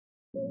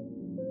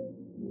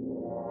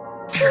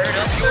Turn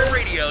up your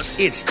radios.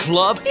 It's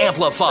Club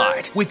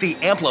Amplified with the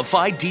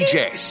Amplified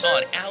DJs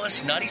on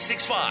Alice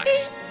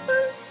 96.5.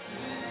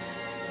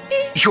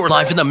 You're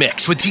live in the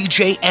mix with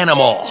DJ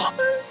Animal.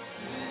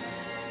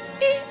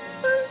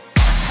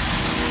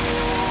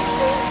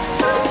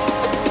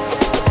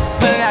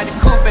 Pulling out the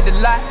coupe at the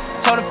lot,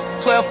 told him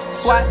 12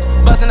 swat,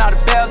 busting all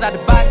the bells out the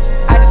box.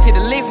 I just hit a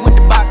lick with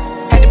the box,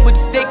 had to put the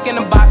stick in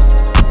the box.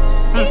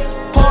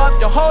 Pour up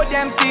the whole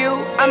damn seal,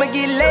 I'ma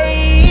get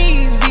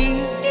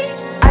lazy.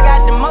 I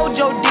got the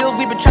mojo deals,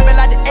 we been trapping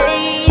like the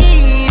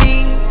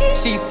 80s.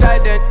 She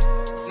said that,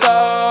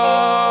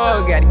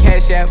 so got the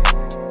cash out.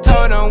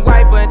 Told them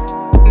wipe it,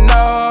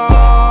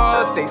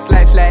 no, say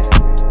slash.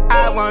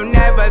 I won't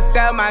never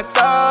sell my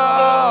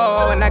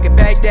soul, and I can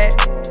back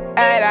that.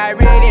 And I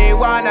really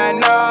wanna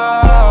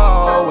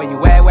know where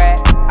you at, where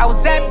I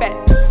was at back,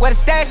 where the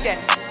stash at.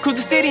 Cruise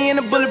the city in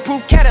a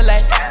bulletproof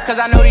Cadillac, cause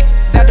I know these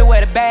out there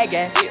where the bag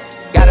at.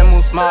 Gotta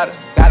move smarter,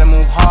 gotta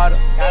move harder.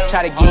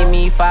 Try to give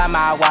me 5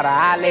 mile water.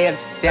 I lay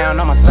it down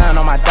on my son,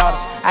 on my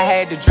daughter. I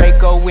had the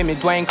Draco with me,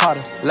 Dwayne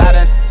Carter. A lot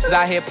of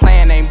out here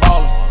playing, ain't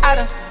ballin'. I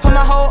done put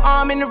my whole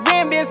arm in the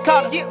rim, Vince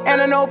Carter.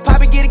 And I know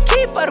Poppy get a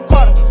key for the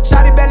quarter.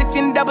 Shawty barely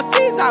seen the double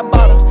C's, I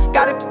bought her.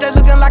 Got it that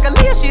looking like a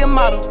Leah, she a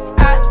model.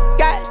 I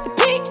got the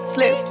pink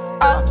slip,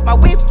 my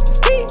whip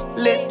is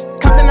keyless.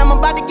 Compton, I'm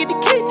about to get the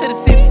key to the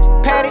city.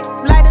 Patty,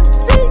 light up the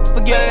seat.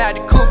 Forgetting out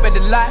the coupe at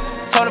the lot.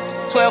 Told him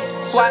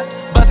 12 swat,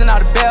 busting all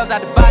the bells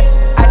out the box.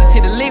 I just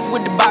hit a lick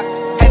with the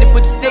box, had to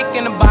put the stick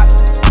in the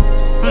box.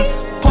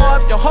 Pour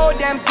up the whole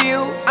damn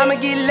seal, I'ma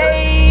get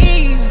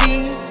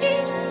lazy.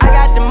 I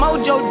got the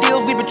mojo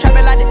deals, we been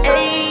trapping like the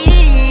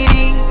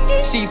 80s.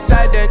 She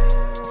said that,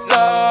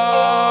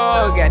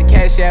 so got the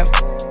cash out.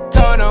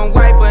 Told them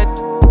wipe it,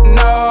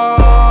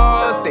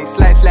 no, say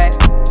slash.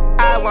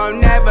 I won't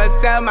never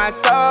sell my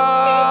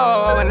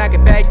soul, and I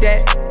can back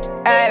that.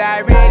 And I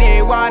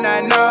really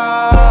wanna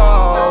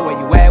know where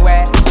you at,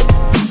 where?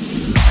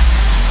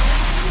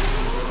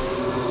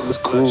 It's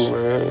cool,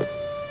 man.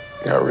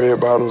 Got red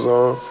bottoms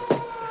on.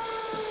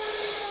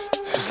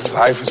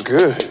 Life is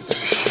good.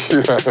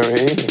 You know what I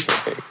mean?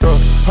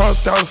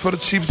 100,000 for the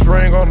cheapest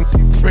ring on the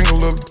finger,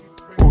 look.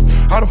 Ooh,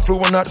 I done flew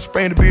one out to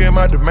Spain to be in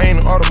my domain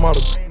automata.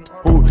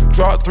 Ooh,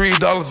 dropped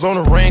 $3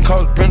 on the ring,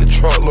 cause it been the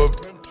truck, look.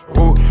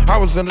 Ooh, I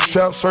was in the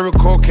trap, serving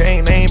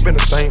cocaine, they ain't been the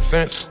same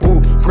since.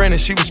 Ooh, granted,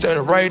 she was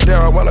standing right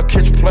there while I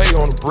catch play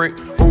on the brick.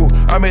 Ooh,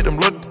 I made them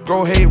look,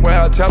 go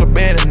haywire,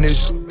 Taliban in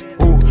this.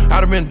 Ooh, I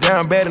done been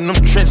down bad in them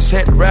trenches,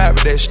 had to ride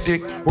with that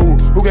stick. Ooh,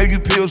 who gave you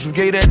pills, who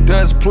gave that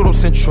dust, Pluto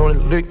sent you on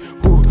the lick.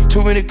 Ooh,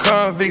 too many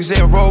convicts that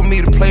rolled me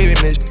to play in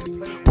this.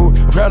 Ooh,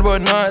 I'm proud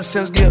about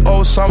nonsense, get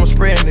old, so I'm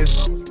spreading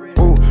this.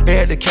 Ooh, they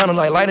had the counter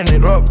like lighting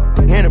it up,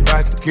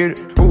 anybody could get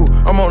it. Ooh,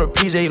 I'm on a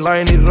PJ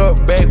lighting it up,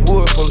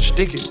 backwood full of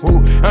sticky. Ooh,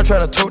 I'm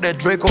trying to tote that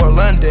Draco or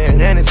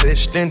London, and it's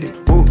extended.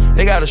 Ooh,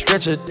 they got a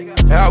stretcher,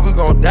 how we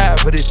gon' die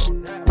for this?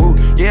 Ooh,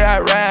 yeah, I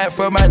ride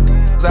for my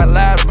I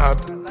lie to my.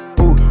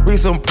 Ooh, we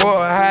some poor,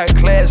 high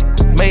class,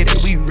 made it,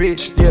 we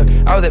rich. Yeah,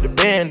 I was at the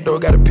band though,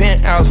 got a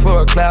penthouse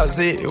for a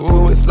closet.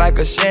 Ooh, it's like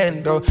a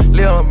shando,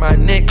 live on my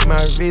neck, my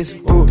wrist.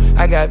 Ooh,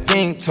 I got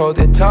pink toes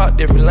that talk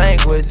different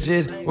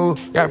languages. Ooh,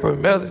 got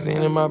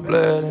promethazine in my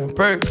blood and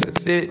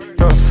Percocet.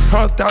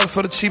 100,000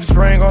 for the cheapest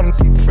ring on the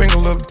finger,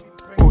 look.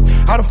 Ooh,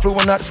 I done flew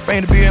one out to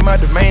Spain to be in my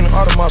domain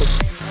automata.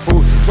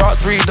 Ooh,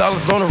 dropped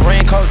 $3 on the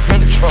ring, cause it been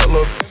the truck,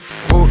 look.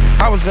 Ooh,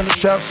 I was in the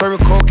trap,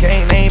 serving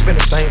cocaine, they ain't been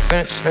the same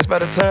since. That's by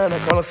the time I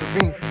call her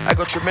Savini. I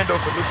go tremendo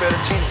for new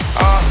fettuccine.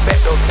 All fat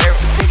though, carrot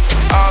the pig.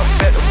 All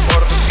fat though,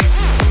 water the pig.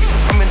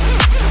 I'm in the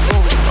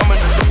mood, I'm in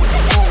the loop with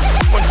the mood.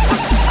 When the work,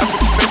 I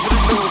put the face for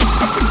the nude.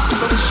 I put the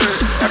little shirt.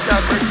 After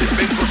I break this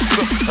big go shoot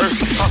up the earth.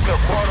 I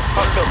smell water,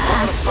 I smell water.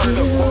 I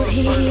still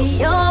hear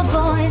your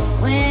voice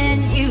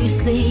when you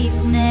sleep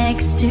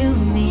next to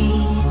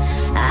me.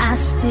 I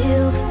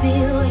still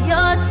feel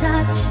your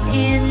touch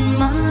in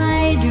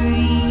my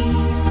dream.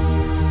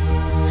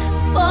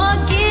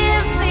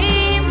 Forgive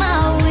me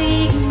my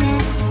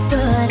weakness,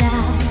 but I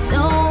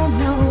don't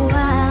know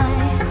why.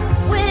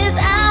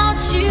 Without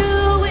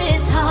you,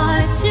 it's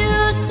hard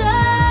to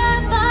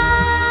survive.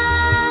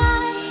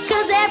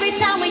 'Cause every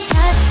time we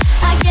touch,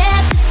 I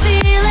get this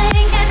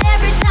feeling. And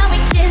every time we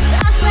kiss,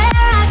 I swear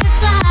I could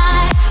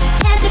fly.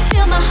 Can't you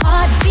feel my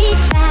heart beat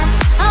fast?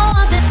 I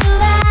want this to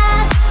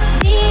last.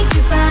 Need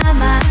you by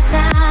my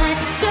side.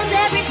 'Cause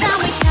every time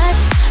we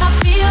touch, I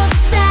feel the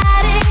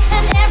static.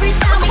 And every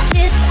time we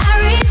kiss, I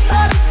reach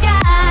for the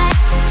sky.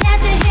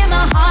 Can't you hear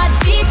my heart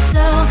beat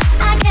so?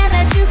 I can't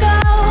let you go.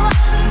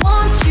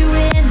 Want you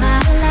in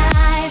my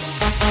life.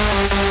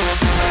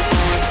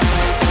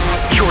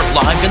 You're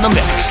live in the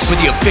mix with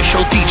the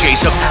official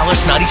DJs of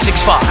Alice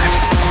 96.5.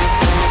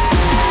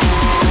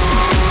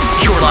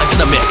 You're live in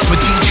the mix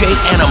with DJ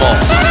Animal.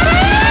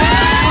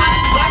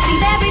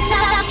 Every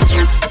time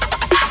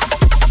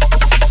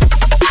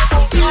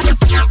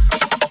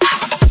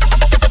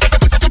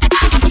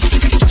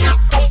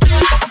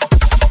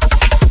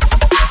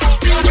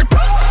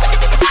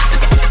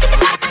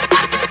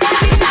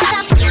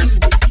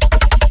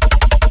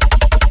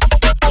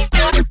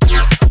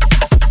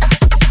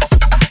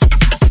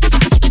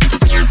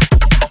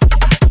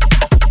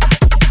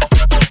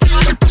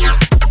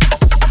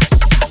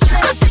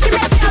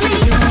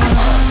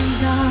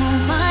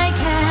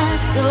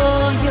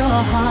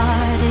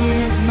heart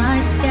is my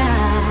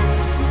sky.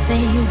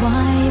 They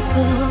wipe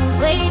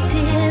away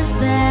tears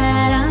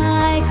that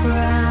I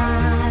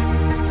cry.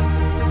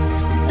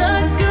 The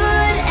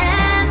good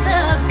and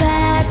the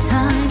bad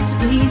times,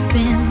 we've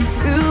been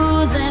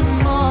through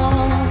them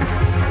all.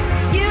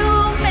 You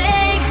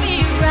make me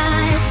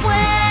rise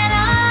when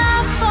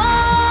I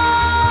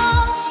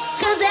fall.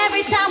 'Cause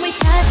every time we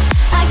touch,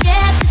 I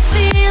get this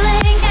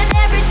feeling. And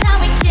every time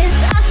we kiss,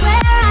 I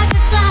swear I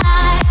could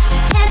fly.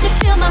 Can't you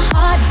feel my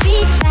heart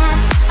beat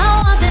fast?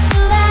 I want this to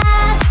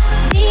last.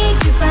 Need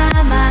you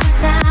by my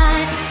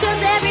side.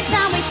 'Cause every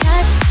time we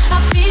touch, I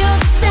feel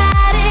the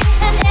static.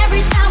 And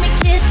every time we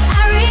kiss,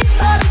 I reach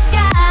for the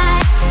sky.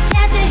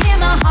 Can't you hear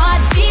my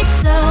heart beat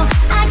so?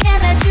 I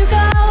can't let you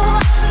go.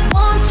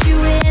 Want you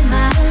in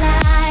my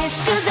life.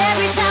 'Cause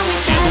every time we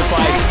touch,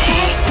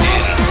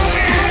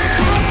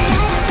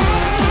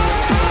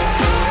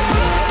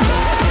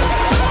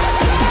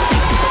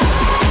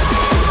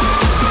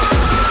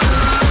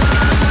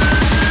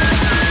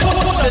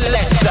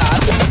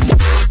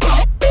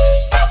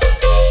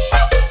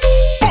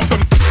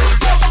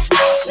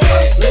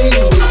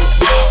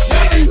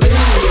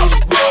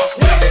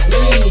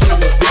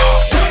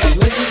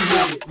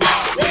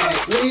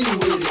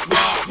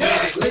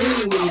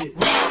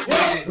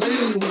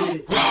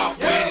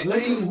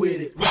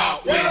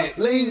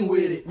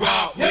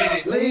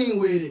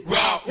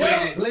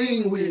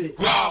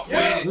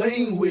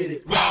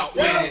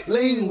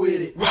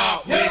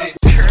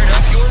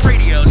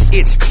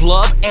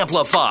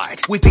 Amplified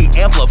with the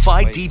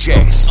Amplified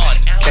DJs on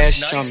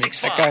Alice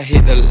 96.5. Like I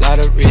hit the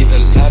lottery.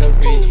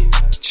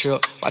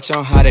 Trip, watch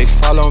on how they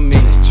follow me.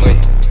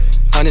 Wait,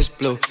 honey's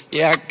blue,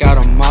 yeah, I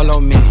got them all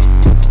on me.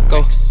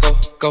 Go,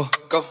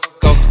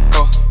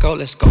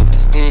 let's go.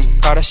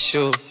 Prada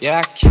shoe, yeah,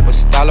 I keep a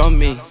style on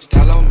me.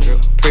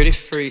 Pretty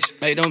freaks,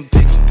 make them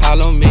big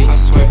pile on me. I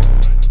swear,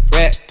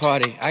 red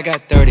party, I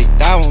got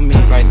 30,000 on me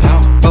right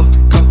now. Go,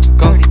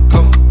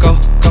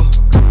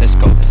 let's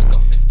go.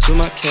 To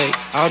my cake,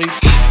 all these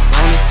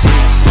on the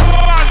things.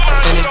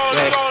 Send it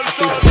racks, I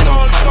feel 10 on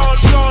top of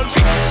teams.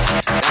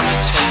 I'ma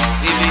check,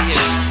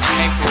 VVS,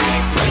 can't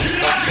breathe.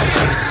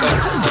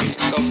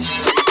 Go.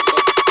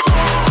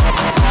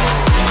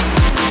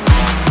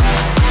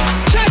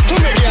 Check to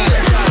me, girl.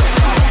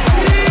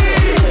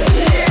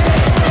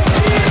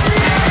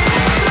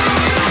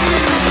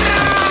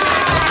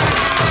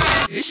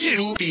 This shit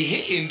will be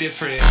hitting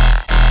different.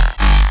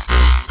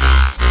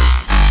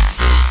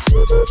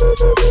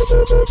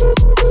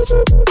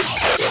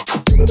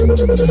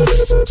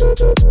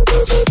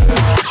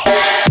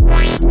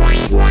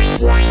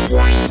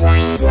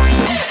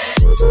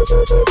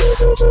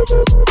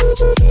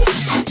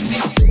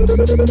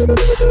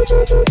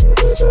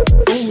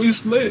 Oh,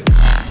 it's lit.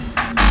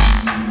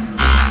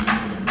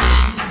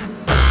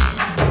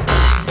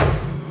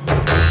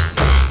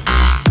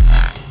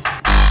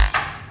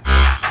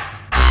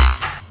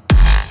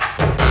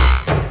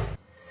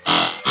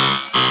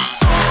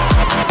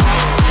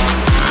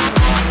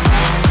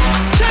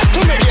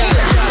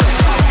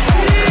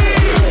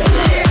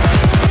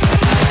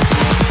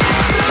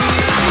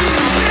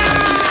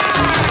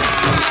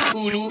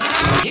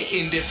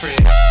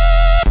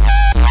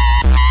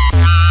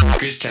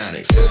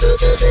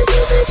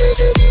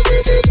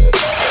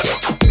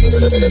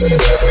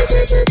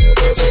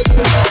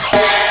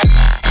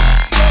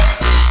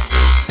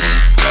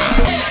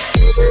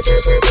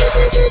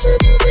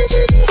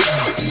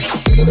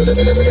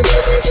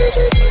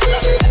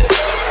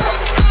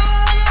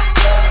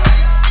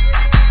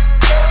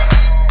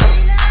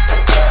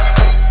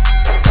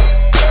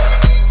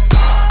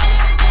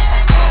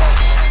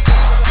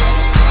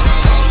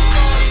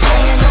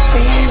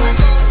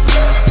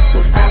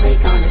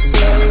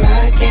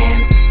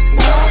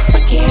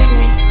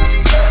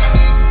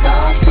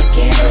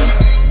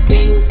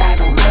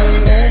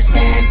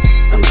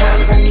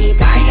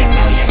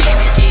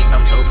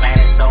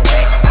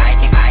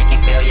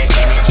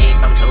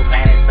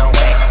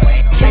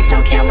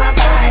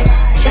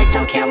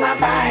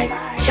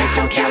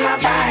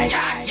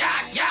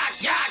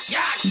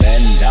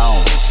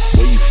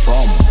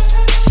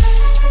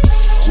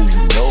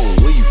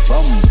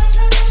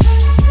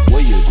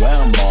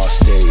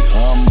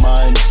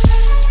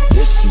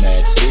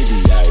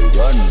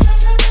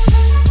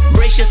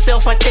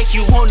 I take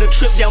you on a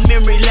trip down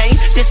memory lane.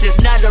 This is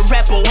not a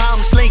rap or how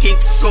I'm slinging.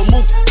 Go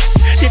move.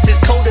 This is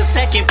colder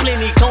second,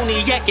 plenty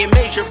cognac and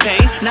major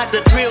pain. Not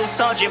the drill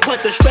sergeant,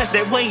 but the stress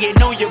that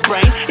weighing on your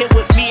brain. It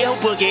was me, El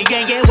Boogie,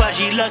 Yang,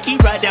 YG Lucky.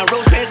 Ride down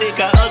Rose Pants, it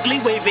got ugly.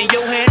 Waving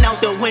your hand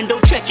out the window,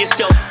 check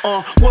yourself.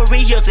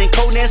 Warriors and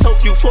Conan's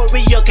hope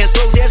euphoria can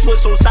slow dance with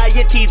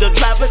society. The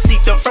driver's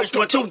seat, the first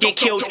one to get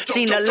killed.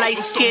 Seen a light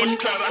skin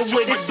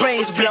with his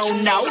brains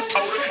blown out.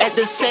 At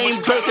the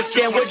same burger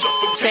stand with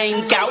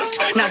same gout.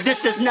 Now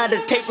this is not a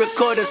tape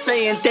recorder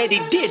saying that he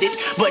did it,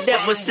 but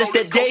ever since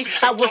that day,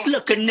 I was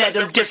looking at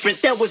him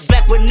different. That was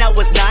back when I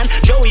was 9.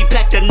 Joey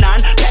packed a 9.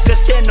 Pack a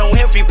stand on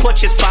every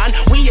porch is fine.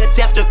 We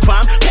adapt to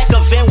crime. Pack a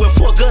van with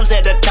 4 guns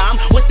at a time.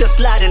 With the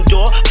sliding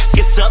door,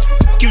 it's up.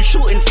 You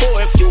shooting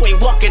for if you ain't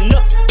walking. fucking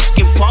up,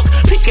 punk,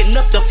 picking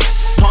up the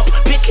pump,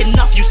 picking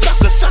off you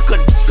sucker,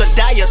 could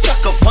die a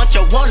sucker punch.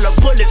 Where all the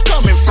bullets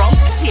coming from?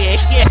 Hey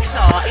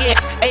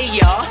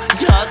y'all,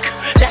 duck.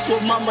 That's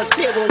what mama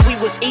said when we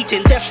was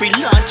eating that free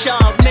lunch.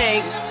 Oh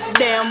man,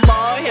 damn,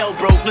 all hell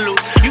broke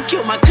loose. You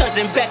killed my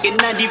cousin back in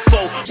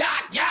 '94.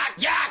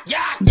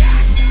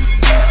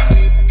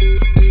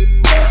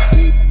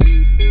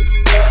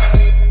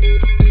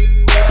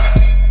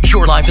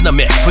 You're live in the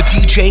mix with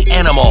DJ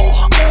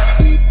Animal.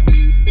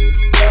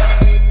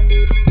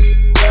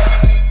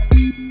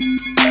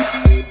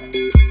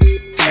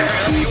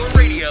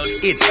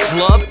 It's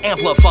Club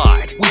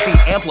Amplified with the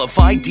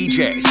Amplified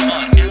DJs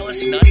on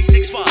Alice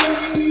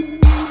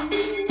 96.5.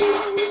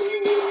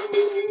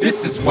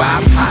 This is why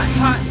I'm hot.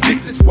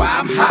 This is why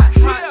I'm hot.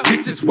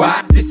 This is why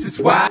I'm hot. This is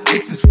why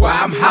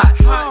I'm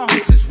hot.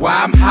 This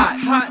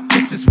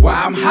is why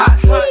I'm hot.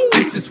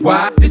 This is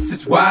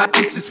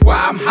why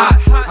I'm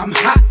hot. I'm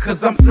hot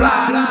cause I'm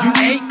fly. You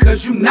ain't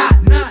cause you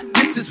not.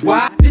 This is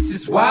why I'm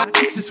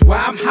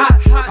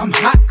hot. I'm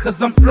hot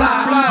cause I'm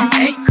fly. You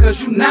ain't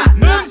cause you not.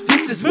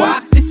 This is why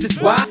I'm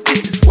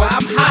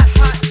hot.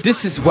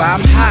 This is why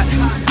I'm hot.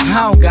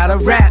 I don't gotta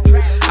rap.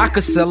 I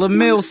could sell a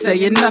mill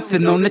saying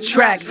nothing on the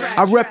track.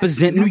 I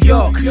represent New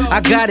York.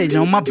 I got it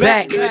on my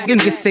back. And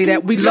just say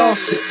that we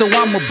lost it, so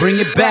I'ma bring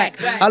it back.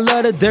 I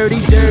love the dirty,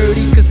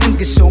 cause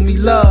niggas show me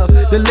love.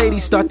 The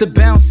ladies start to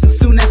bounce as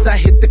soon as I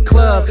hit the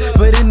club.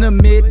 But in the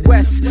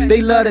Midwest,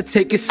 they love to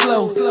take it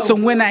slow. So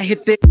when I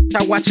hit that,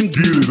 I watch them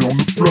get it on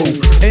the floor.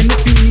 And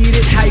if you need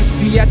it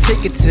hyphy, I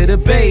take it to the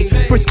Bay.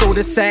 Frisco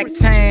to Sac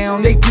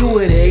Town, they do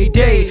it every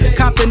day.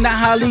 Compton to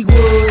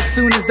Hollywood,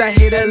 soon as I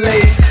hit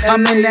LA.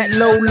 I'm in that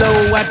low,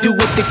 I do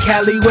it the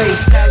Cali way.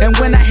 And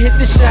when I hit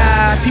the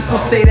Shy, people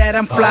say that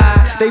I'm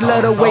fly. They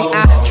love the way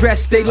I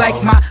dress, they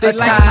like my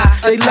attire.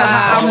 They love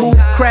how I move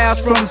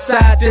crowds from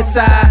side to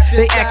side.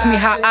 They ask me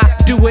how I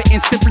do it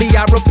and simply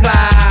I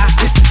reply.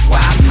 This is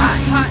why I'm hot.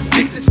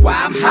 This is why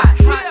I'm hot.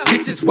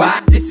 This is why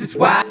I'm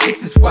hot.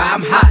 This is why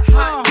I'm hot.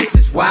 This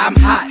is why I'm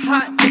hot.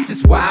 This is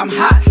why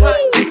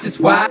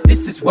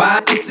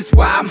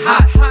I'm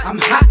hot. I'm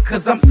hot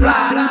cause I'm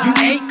fly. You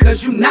ain't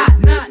cause you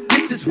not.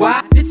 This is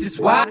why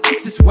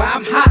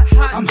I'm hot.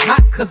 I'm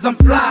hot cause I'm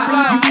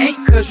fly. You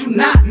ain't cause you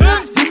not.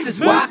 This is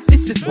why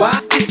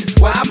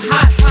I'm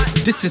hot.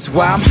 This is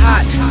why I'm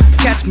hot.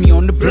 Catch me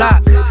on the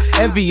block.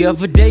 Every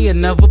other day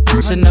another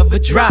push, another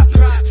drop.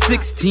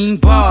 16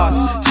 bars,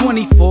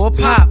 24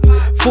 pop,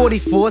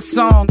 44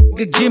 song.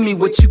 Give me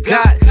what you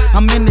got.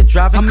 I'm in the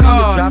driving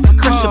cars,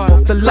 crush up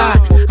off the lot.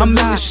 I'm in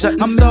the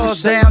shutting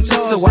stars down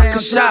just so I can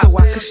shop.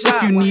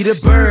 If you need a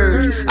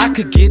bird, I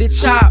could get it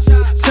chopped.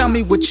 Tell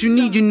me what you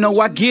need, you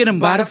know I get them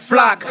by the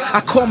flock.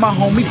 I call my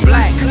homie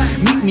Black,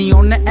 meet me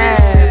on the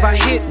Ave. I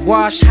hit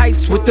Wash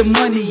Heights with the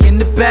money in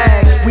the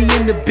bag. We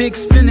in the big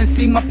spin and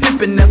see my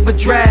pimpin' never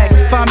drag.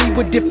 Find me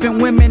with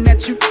different women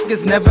that you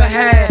niggas never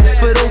had.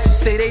 For those who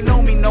say they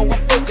know me, know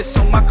I'm focused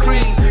on my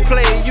cream.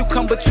 Player, you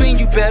come between,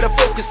 you better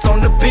focus on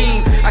the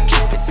beam. I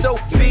keep it so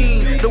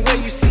mean, the way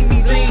you see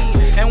me lean.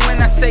 And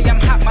when I say I'm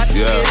hot, my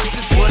dear, this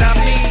is what I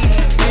mean.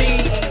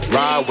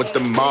 Ride with the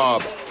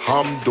mob,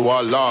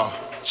 Hamdulillah.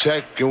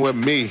 Check in with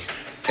me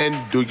and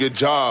do your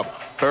job.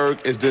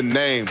 Ferg is the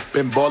name,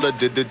 Ben Baller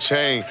did the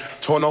chain.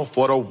 Torno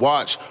for the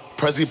watch,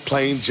 Prezi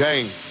plain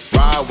Jane.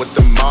 Ride with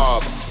the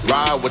mob,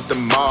 ride with the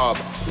mob,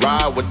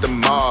 ride with the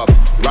mob,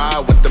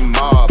 ride with the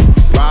mob,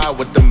 ride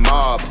with the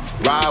mob,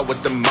 ride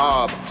with the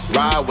mob,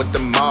 ride with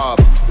the mob,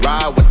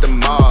 ride with the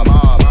mob.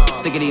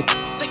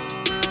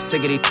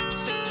 Sickety,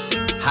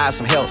 hire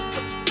some help,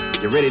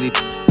 get rid of these.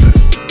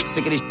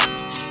 Sickety,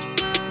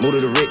 move to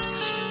the Ritz,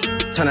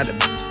 turn out the.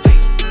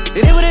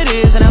 It is what it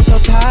is, and I'm so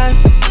tired.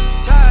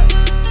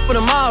 For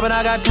the mob, and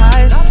I got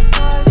ties.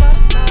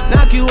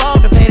 Knock you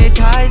off to pay their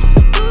ties.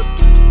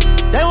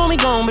 They want me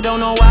gone, but don't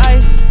know why.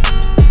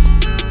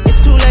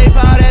 It's too late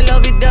for all that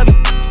lovey-dovey.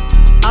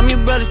 I'm your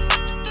brother,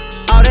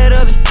 all that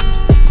other.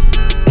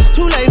 It's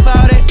too late for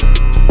all that.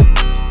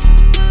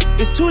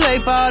 It's too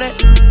late for all that.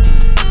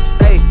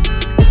 Hey,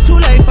 it's too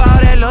late for all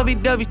that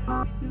lovey-dovey.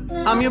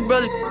 I'm your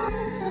brother,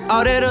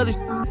 all that other.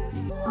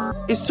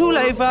 It's too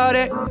late for all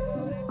that.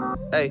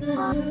 Hey,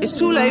 it's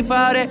too late for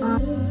all that.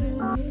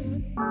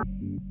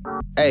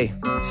 Hey,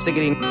 sick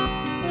of these,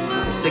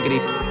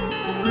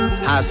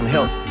 hire some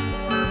help,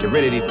 get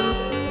rid of these.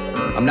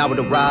 I'm not with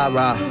the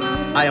rah-rah,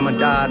 I am a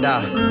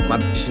da-da. My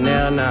bitch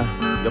Chanel now,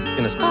 your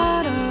in the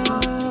Spada.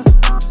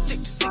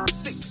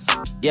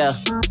 Yeah,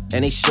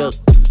 and they shook.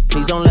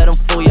 Please don't let them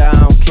fool ya, I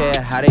don't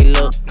care how they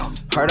look.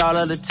 Heard all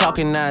of the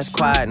talking, now it's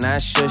quiet, now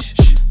it's shush.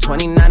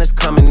 29 is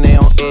coming, they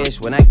on edge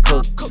when I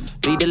cook.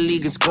 Lead the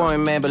league in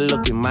scoring, man, but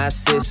look at my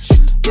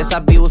assists. Yes, I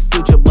be with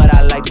Future, but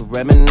I like to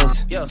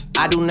reminisce.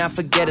 I do not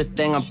forget a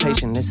thing, I'm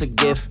patient, it's a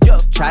gift.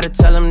 Try to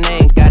tell them they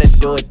ain't gotta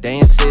do it, they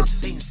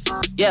insist.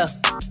 Yeah,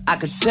 I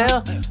could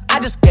tell. I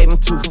just gave them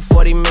 2 for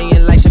 40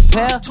 million like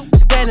Chappelle.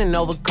 Standing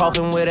over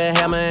coffin with a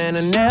hammer and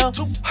a nail.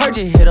 Heard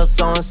you hit up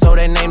so-and-so,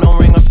 that name don't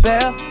ring a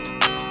bell.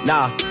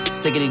 Nah,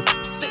 sick of these.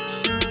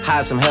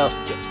 Hire some help,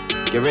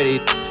 get ready.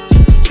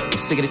 I'm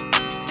sick of it.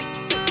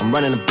 I'm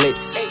running the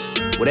blitz,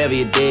 whatever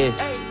you did.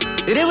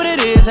 It is what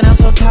it is, and I'm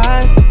so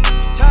tired.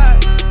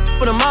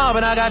 For the mob,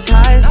 and I got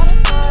ties.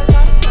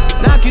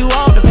 Knock you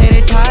off to pay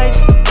their tithes.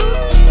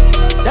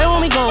 They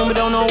want me gone, but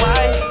don't know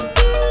why.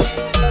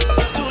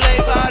 It's too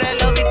late for all that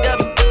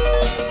lovey-dovey.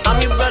 I'm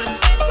your brother,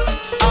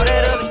 all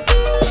that other.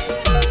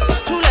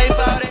 It's too late for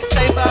all that,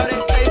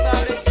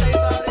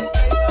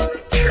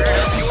 Turn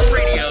up your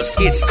radios.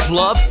 It's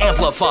Club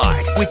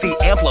Amplified with the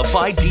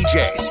Amplified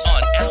DJs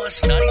on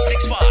Alice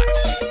 96.5.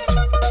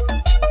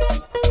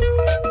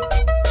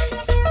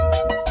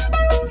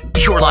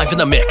 You're live in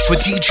the mix with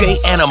DJ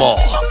Animal.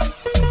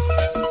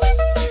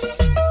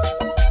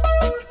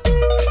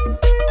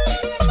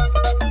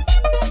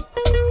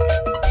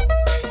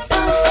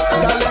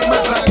 Dale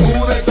más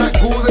sacude,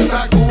 sacude,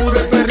 sacude.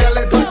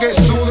 Perreale pa' que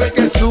sude,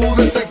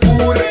 se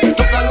cure.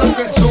 Toca lo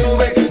que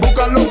sube,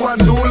 busca los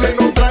guandules.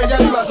 No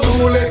traigan los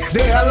azules,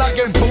 déjala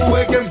que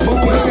empuje, que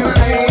empuje.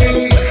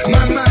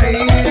 Mamá,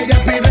 ella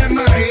pide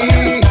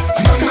maíz.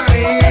 Mamá,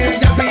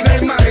 ella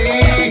pide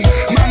maíz.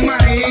 Mamá,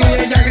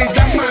 ella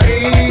grita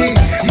maíz.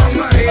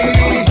 Mamá,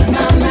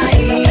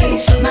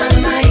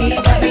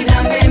 papi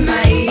dame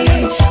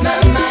maíz.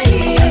 Mamá,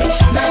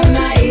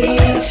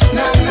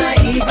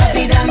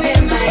 papi dame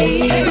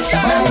maíz.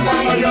 Mamá,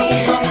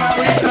 una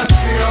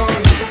habitación.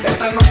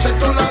 Esta noche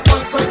tú la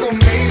pasas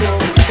conmigo.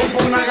 Pongo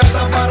una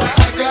gata para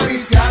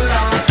acariciarla.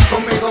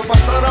 Conmigo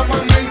pasará un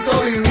momento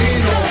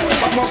divino.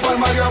 Vamos pa'l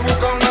Mario a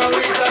buscar una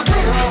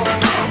habitación.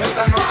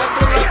 Esta noche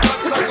tú la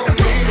pasas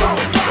conmigo.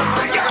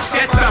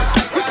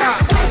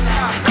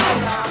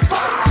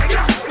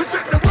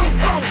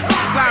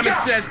 Simon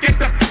says, get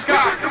the fuck up.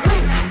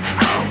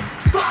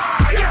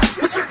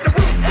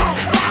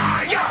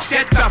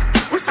 Get the fuck up.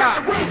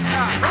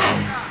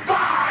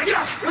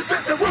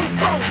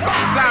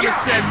 Simon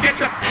says, get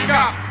the fuck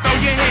up. Throw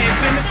your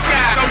hands in the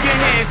sky. Throw your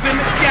hands in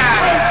the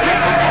sky.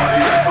 It's a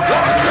party, it's a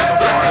party, it's a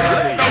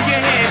party. Throw your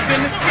hands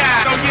in the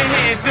sky. Throw your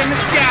hands in the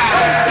sky.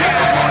 It's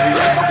a party,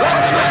 it's a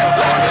party, it's a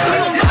party.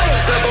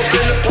 Step up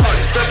in the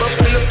party, step up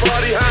in the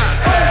party high.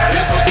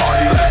 It's a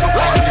party, it's a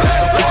party, it's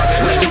a party.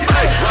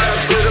 Right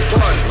up to the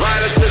party,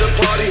 right up to the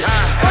party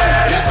high.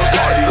 It's a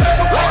party, it's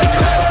a party,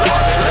 it's a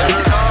party.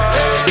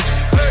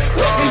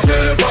 Welcome to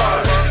the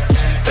party.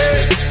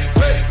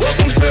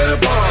 Welcome to the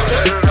party.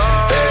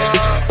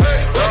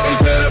 Welcome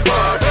to the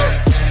party.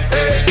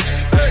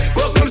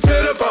 Welcome to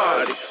the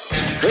party.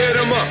 Hit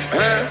 'em up,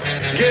 huh?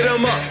 Get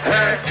 'em up,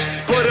 huh?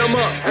 Put 'em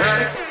up,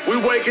 huh? We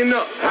waking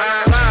up,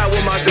 high. Ride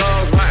with my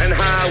dogs, riding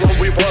high when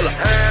we pull up.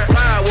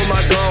 Ride with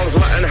my dogs,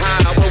 riding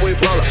high when we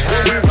pull up.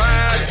 When we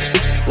ride,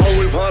 when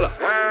we pull up.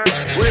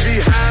 We be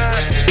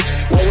high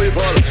when we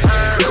pull up.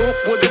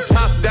 Coupe with the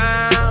top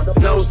down,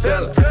 no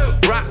cellar.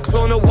 Rocks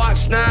on the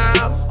watch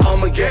now,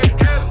 I'ma get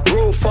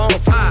roof on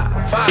fire.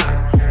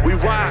 We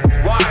ride,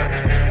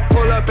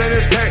 pull up in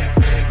the tank,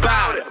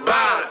 bout it,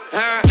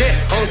 huh? Get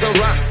on some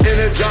rock in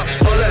the drop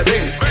full of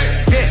beans.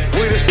 Get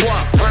with the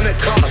squad, 100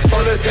 cars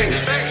full of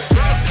things.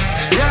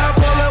 Yeah, I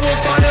pull up with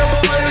fire,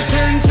 boy, the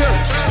chin chill.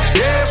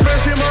 Yeah,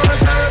 fresh in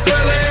Montana,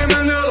 Pele and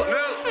Manila.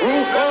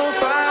 Roof on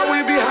fire, we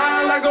be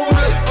high like a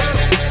whale.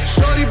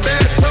 Shorty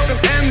bad, talking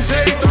MJ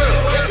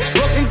Thriller.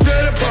 Welcome to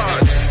the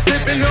party,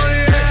 sipping on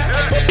the air.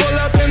 Pull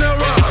up in the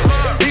rock,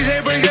 DJ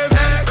bring it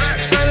back.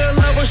 Fell in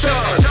love with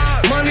Sean,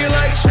 money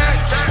like Shaq.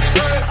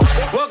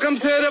 Welcome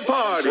to the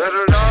party.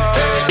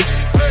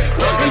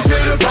 Welcome to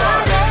the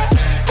party.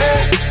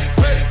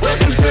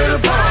 Welcome to the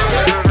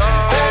party.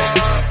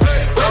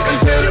 Welcome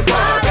to the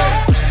party.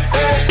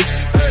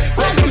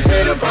 Welcome to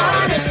the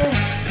party.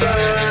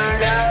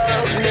 Burn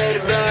up, let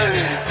it burn.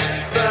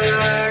 Burn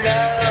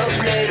up,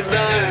 let it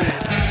burn.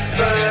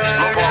 Burn up,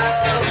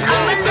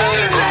 let it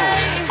burn.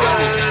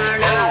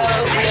 Burn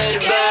up, let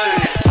it burn.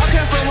 I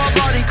can't feel my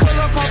body, cause I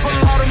pop a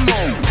lot of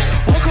more.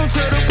 Welcome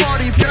to the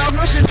party, bitch, I'm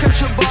rushing to catch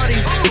your body.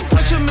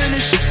 Punch him in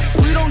this shit,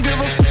 we don't give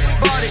a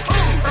about it.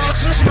 I'll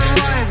just been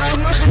lying,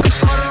 I'm rushing to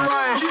start a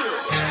riot.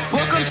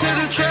 Welcome to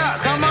the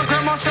trap, got my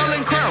grandma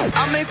selling crown.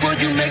 I make what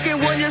you making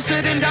when you're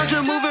sitting down,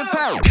 just moving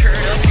pound. Turn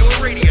up your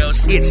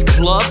radios. It's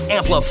Club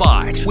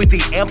Amplified with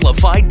the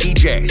Amplified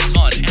DJs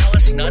on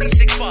Alice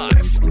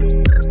 96.5.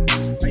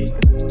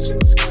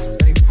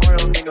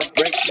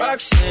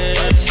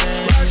 Roxanne,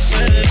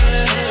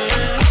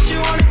 all she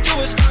wanna do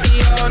is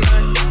party all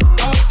night.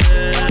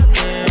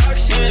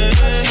 Roxanne,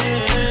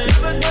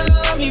 never gonna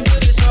love me,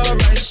 but it's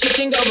alright. She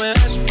think I'm an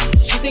asshole,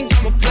 she think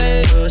I'm a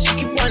player. She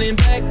keep running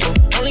back, though,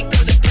 only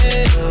cause I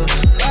pay her.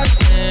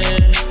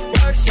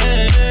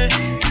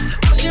 Roxanne,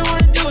 all she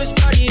wanna do is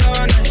party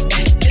all night.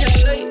 In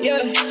LA,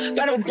 yeah,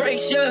 got no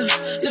brakes, yeah.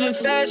 Living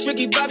fast,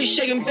 Ricky Bobby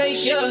shaking bait,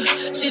 yeah.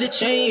 See the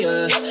chain,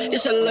 yeah,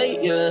 it's a late,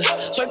 yeah.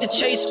 Swipe the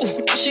chase,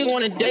 ooh, now she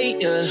wanna date,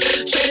 yeah.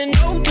 Straight and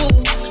no boo,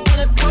 on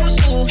the post,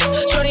 ooh.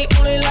 Shorty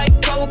only like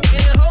coke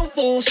and Whole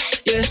Foods,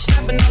 yeah.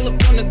 Snapping all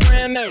up on the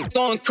gram, man,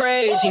 going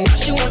crazy. Now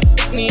she wanna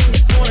fuck me in the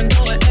foreign,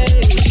 going, hey,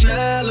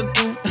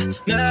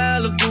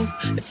 Malibu.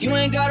 If you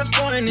ain't got a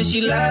foreign, then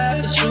she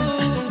laugh at you.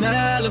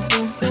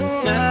 Malibu.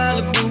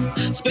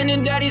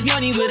 Spending daddy's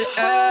money with an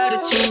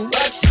attitude.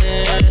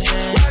 Roxanne,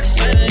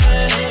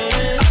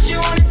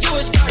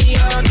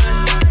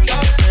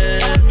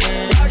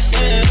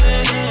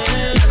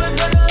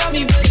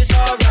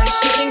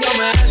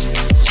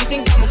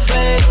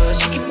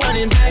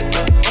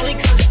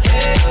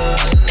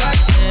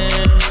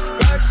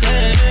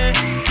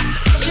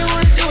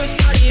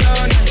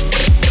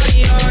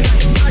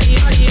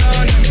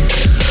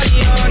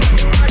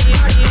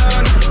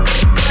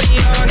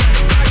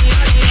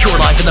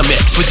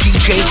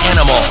 DJ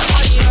Animal.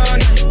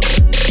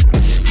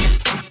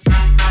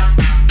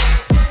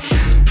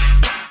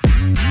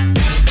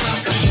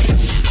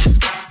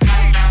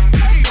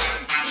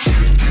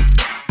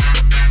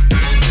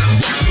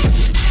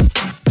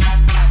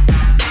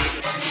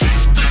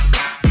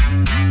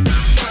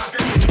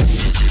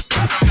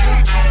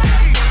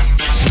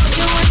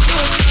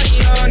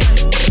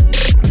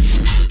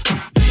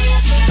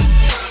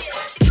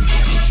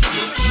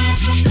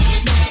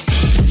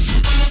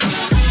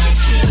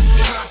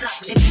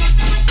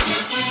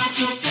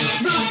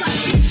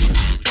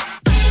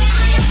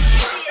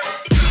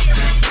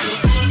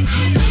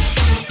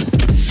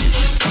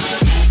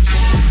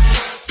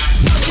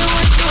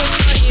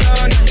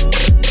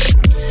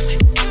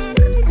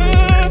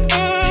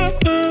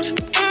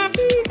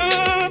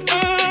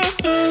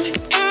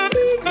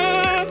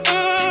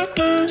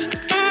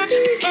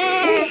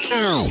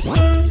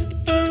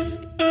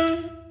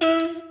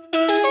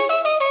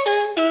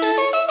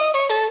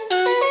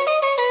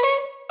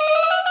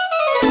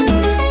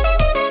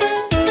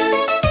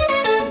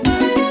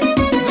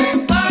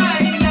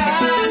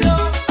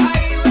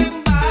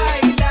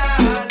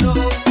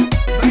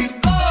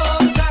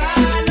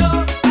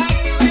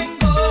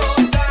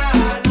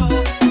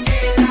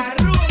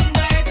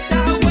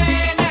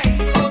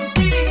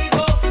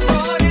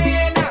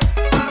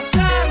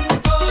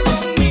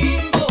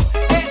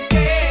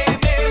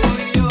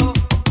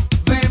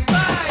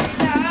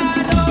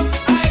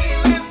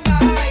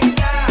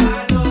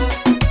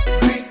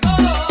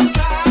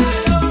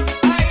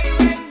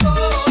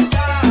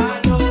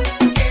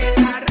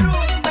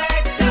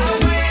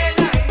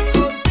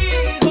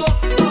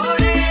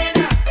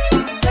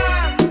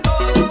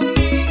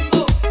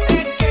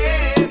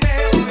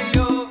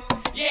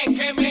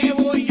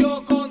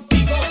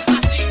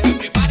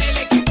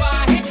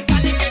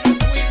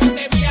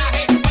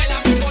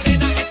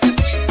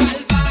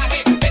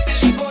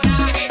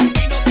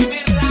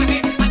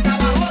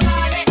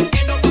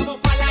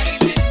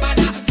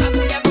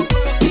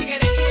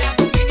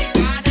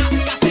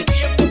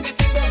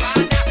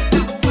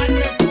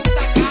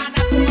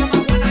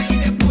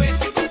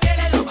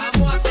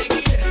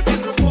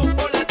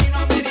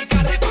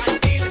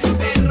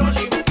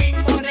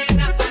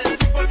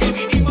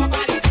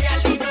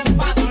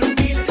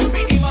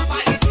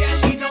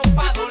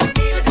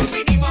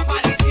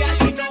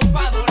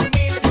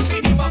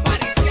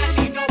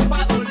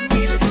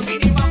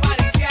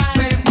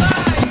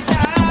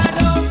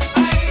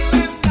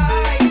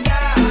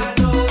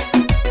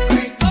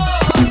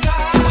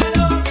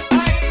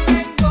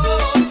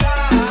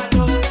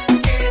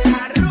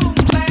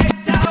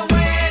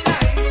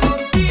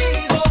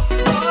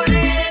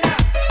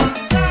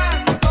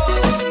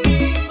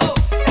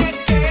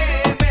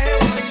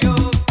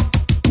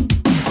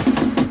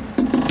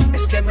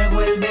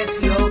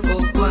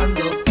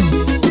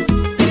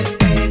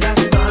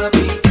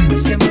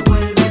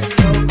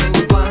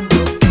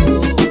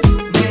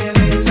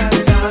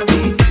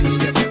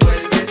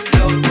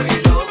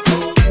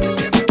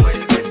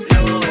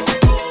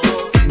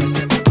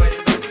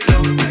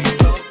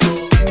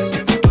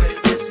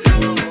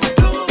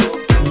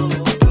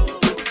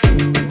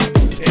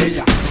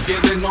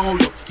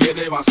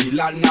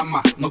 vacilar nada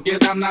más. No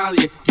quiere a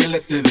nadie que le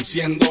esté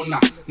diciendo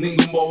nada.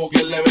 Ningún bobo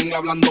que le venga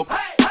hablando.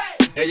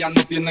 Ella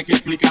no tiene que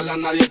explicarle a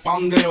nadie pa'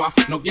 dónde va.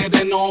 No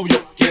quiere novio,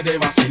 quiere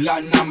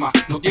vacilar nada más.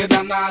 No quiere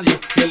a nadie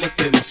que le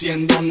esté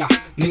diciendo nada.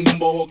 Ningún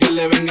bobo que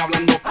le venga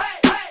hablando.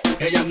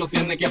 Ella no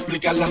tiene que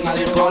explicarle a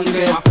nadie pa'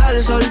 dónde va.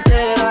 Estar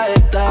soltera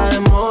está de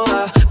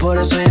moda, por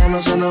eso ella no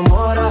se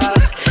enamora.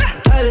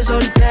 Estar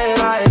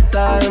soltera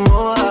está de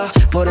moda,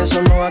 por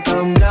eso no va a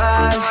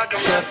cambiar.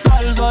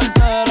 Estar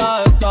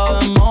soltera está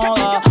de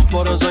moda,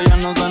 por eso ella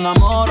no se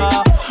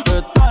enamora.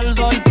 Estar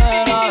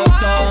soltera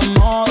está de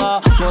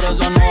moda, por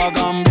eso no va a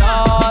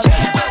cambiar.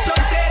 Está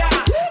soltera,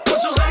 con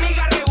sus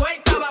amigas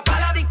revueltas, va pa'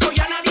 la disco y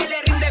a nadie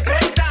le rinde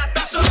cuenta.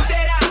 Está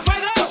soltera,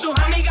 con sus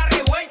amigas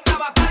revueltas,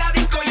 va pa' la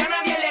disco y a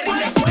nadie le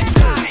rinde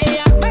cuenta.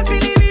 Ella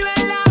vacila y vive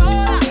en la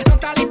joda, no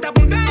está lista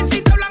pa' un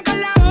trajecito blanco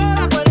en la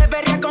boda. Puede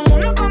perrear con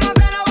uno como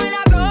se lo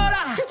baila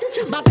sola.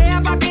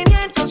 Batea pa'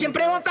 500,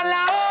 siempre bota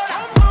la hora.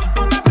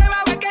 Ponme a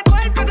prueba, ve que tu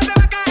cuerpo se te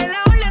va a caer.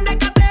 La orden de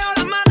cateo,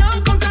 las manos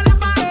contra la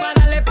pared. Para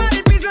darle para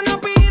el piso no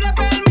pide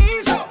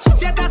permiso.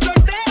 Si estás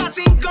soltera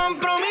sin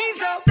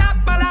compromiso,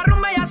 tapa la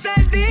rumba y hace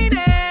el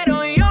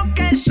dinero. Y yo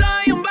que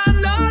soy un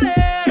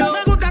bandolero,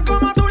 me gusta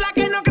como tú, la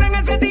que no cree en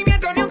el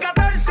sentimiento ni un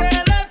 14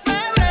 de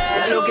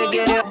febrero. Lo que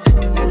quiere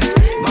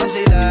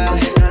vacilar,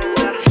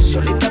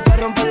 solita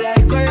para romper la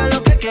disco, ella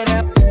lo que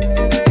quiere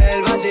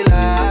es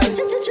vacilar.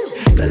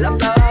 De la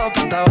abajo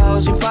pa'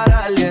 abajo sin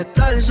parar. Y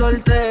estar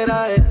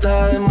soltera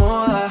está de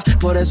moda,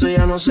 por eso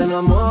ella no se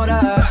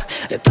enamora.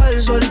 Estar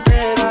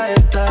soltera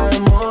está de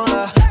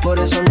moda, por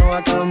eso no va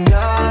a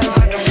cambiar.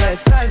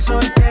 Estar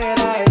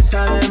soltera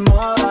está de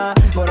moda,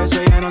 por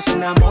eso ella no se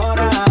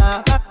enamora.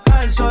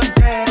 Estar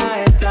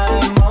soltera está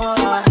de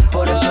moda,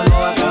 por eso no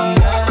va a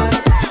cambiar.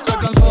 Se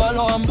cansó de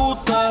los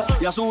embustes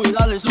y a su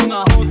vida le hizo un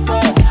ajuste.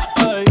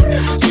 Ey,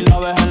 si la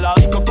ves en la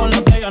disco con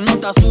la que ella no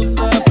te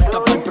asuste,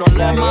 puesta por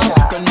problemas,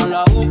 sé que no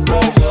la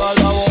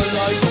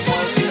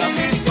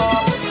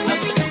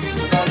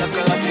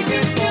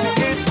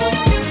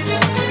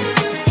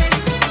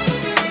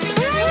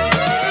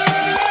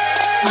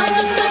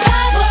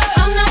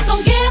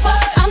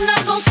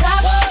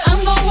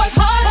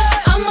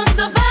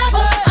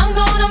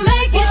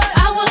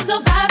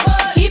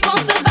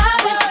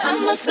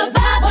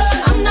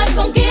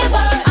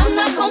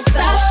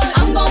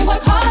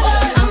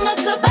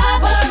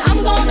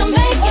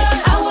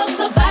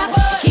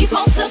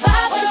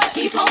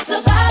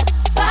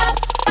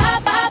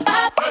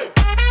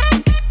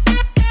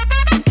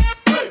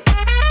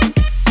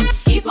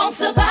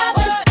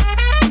surviving.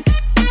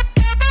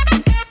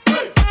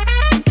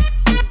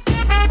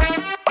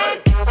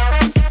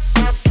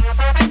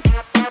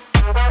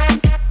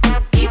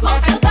 Keep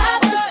on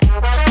surviving.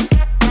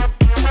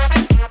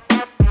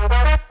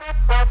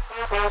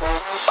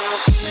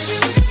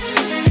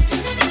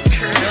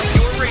 Turn up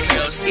your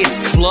radios. It's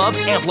Club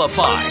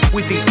Amplified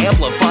with the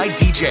Amplified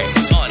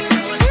DJs on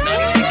Alice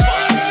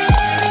 96.5.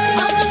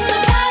 I'm a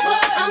survivor.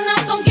 I'm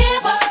not gonna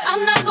give up.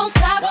 I'm not gonna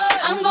stop.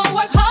 I'm gonna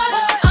work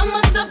harder. I'm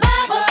a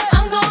survivor.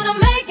 I'm gonna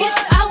make it.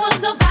 I will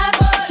survive.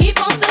 Keep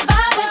on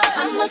surviving.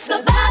 I'm a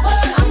survivor.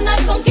 I'm not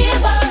gonna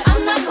give up.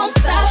 I'm not gonna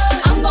stop.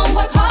 I'm gonna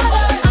work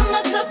harder. I'm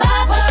a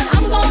survivor.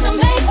 I'm gonna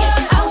make it.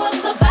 I will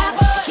survive.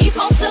 Keep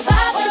on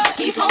surviving.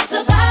 Keep on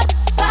surviving.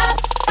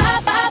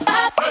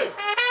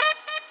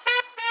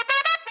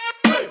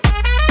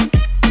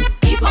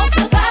 Keep on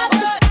surviving.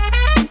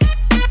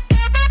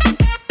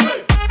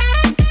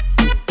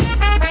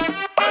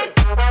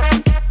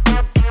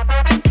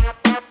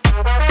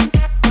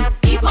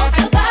 Keep on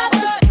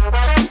surviving.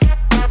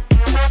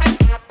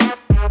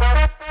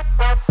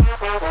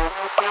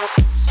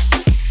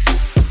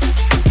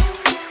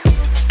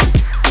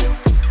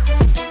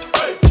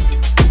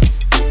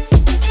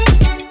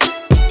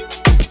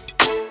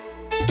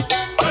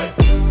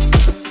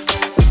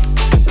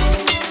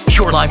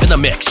 You're live in the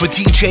mix with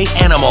DJ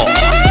Animal.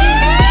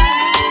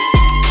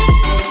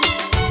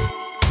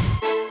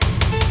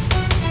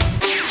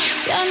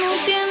 Ya no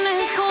tiene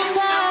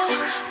excusa.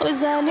 Hoy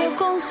salió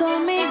con su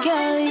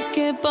amiga. Dice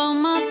que pa'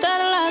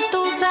 matar la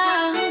tusa.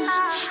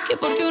 Que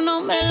porque un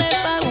hombre le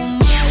pagó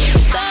mal.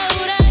 Está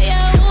dura y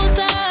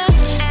abusa.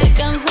 Se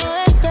cansó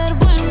de ser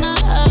buena.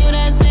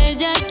 Ahora es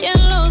ella quien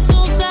los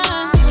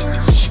usa.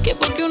 Que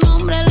porque un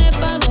hombre le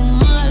pagó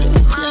mal.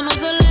 Ya no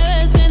se le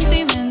ve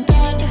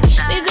sentimental.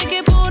 Dice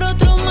que por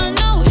otro más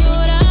no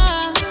llora.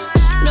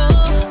 No,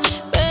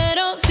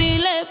 pero si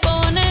le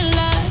ponen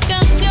la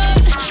canción,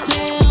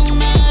 le da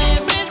una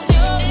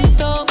depresión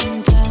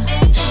tonta.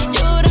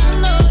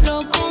 Llorando lo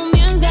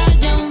comienza a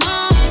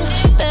llamar,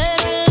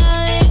 pero él la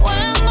dejó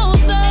en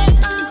buzón.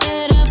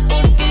 Será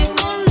porque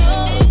con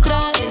otra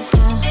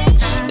está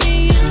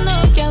fingiendo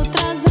que a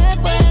otra se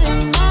puede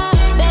amar.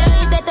 Pero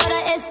hice todo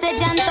este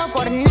llanto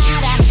por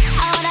nada.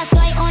 Ahora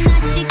soy una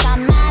chica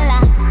mala.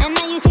 And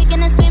now you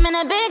kicking and screaming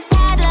a big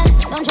toddler.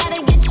 Don't try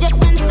to get your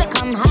friends to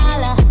come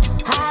holla,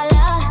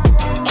 holla.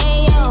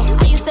 Ayo,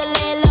 I used to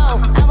lay low.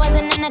 I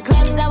wasn't in the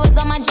clubs, I was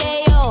on my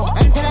J.O.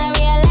 Until I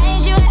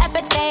realized you were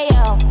epic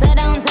fail. So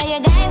don't tell your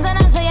guys and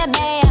I'll tell your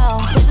bayo.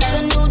 Cause it's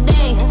a new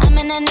day, I'm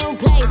in a new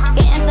place.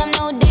 Getting some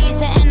new days,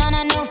 sitting on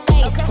a new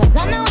face. Cause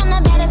I know I'm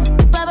the baddest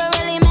ever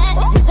really met.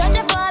 You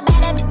searching for a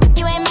better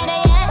you ain't met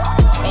it yet.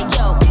 Hey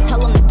yo,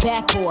 tell him to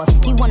back off.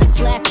 He wanna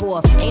slack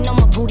off, ain't no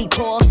more booty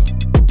call.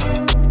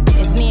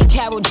 It's me and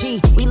Karol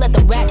G, we let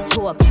the racks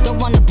talk. Don't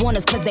run up on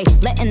us cause they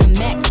letting the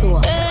max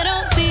talk.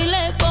 Pero si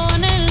le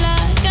ponen la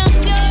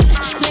canción,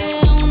 le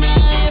da una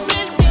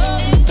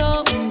depresión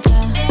tonta.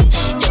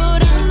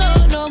 Llorando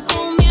lo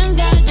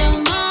comienza a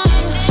llamar,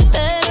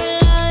 pero él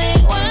la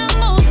dejó en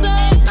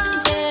buzón.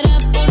 Será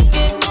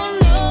porque con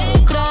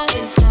otra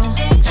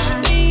está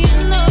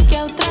fingiendo que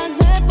a otra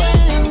se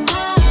puede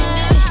amar.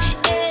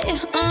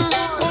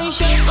 Un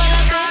shot para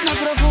la pena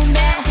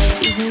profunda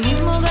y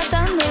seguimos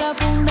gastando la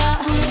funda.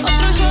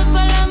 Otro shot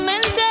para la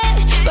mente,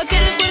 pa' que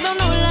el recuerdo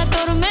no la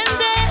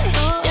atormente.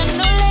 Ya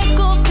no le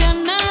copia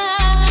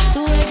nada,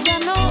 su ex ya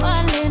no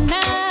vale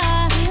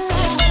nada.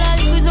 Sale para la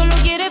disco y solo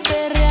quiere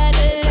perrear,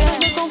 pero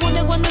se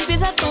confunde cuando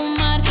empieza a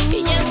tomar.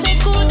 Y ya se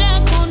cura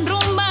con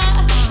rumba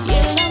y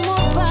el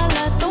amor pa'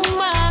 la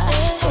tumba.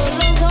 Todos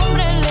los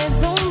hombres le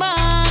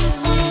zumban,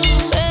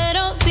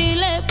 pero si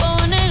le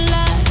ponen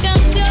la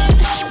canción,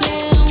 le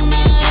da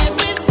una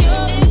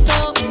depresión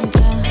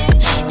tonta.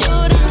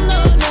 Llorando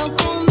lo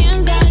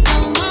comienza a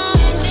llamar,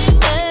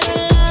 pero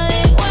él la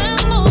dejó en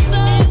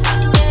buzón.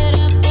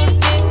 Será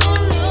porque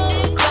con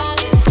otra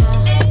está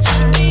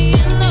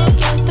fingiendo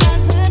que otra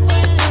se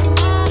puede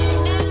amar.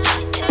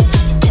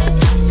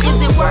 Is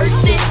it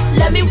worth it?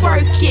 Let me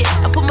work it.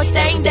 I put my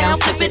thing down,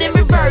 flip it and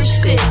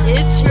reverse it.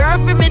 It's your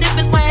primitive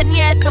and fine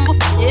yet.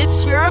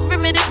 It's your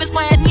primitive and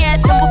fine yet.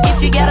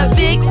 If you got a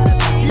big,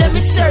 let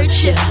me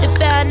search it and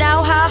find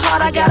out how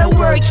hard I gotta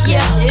work.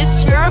 Yeah,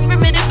 it's your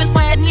primitive and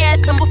fine yet.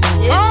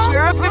 It's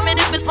your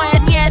primitive and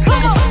fine yet.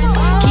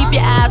 Keep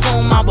your eyes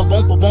on my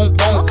ba-boom, ba-boom,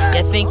 boom.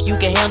 You think you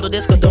can handle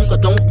this, ka-dunk,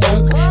 ka-dunk,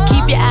 dunk.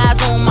 Keep your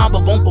eyes on my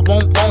ba-boom,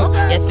 ba-boom, boom.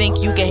 You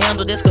think you can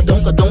handle this,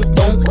 ka-dunk, ka-dunk,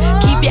 dunk.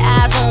 Keep your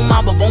eyes on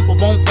my ba-boom,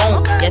 ba-boom,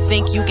 boom. You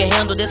think you can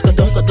handle this,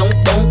 ka-dunk, ka-dunk,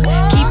 dunk.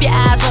 Keep your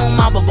eyes on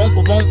my ba-boom,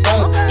 ba-boom,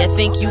 boom. You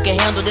think you can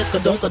handle this,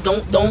 ka-dunk,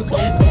 ka-dunk, dunk.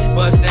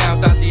 Bust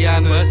down,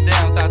 Tatiana. Bust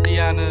down,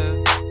 Tatiana.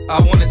 I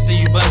wanna see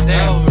you bust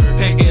down.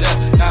 Pick it up,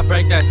 now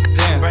break that shit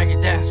down. Break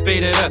it down,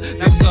 speed it up,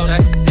 now slow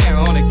that shit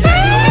down on the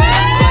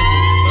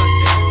gang.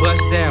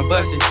 Bust down,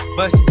 bust it,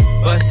 bust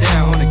it, bust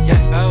down on the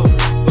gang.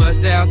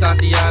 Bust down,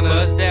 Tatiana.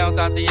 Bust down,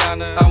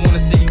 Tatiana. I wanna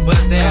see you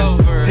bust down.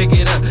 Pick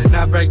it up,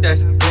 now break that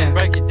shit down.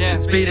 Break it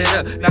down, speed it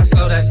up, now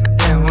slow that shit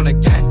down on the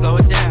gang. Slow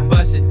it down,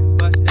 bust it,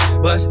 bust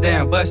down, bust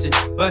down, bust it,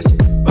 bust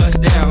it, bust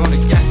down on the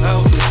gang.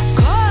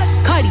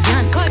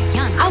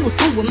 Cardiana, I was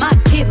home with my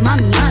kid,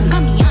 Mamiana.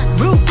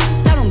 Rude,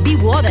 I don't be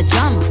with all that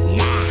drama.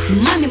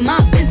 Money, my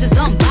business,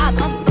 I'm Bob.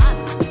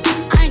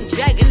 I ain't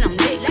dragging, I'm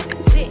lit like a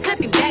tick.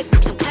 Clapping back,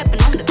 bitch, I'm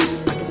clapping on the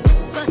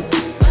bus.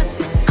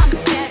 I'm a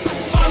savage.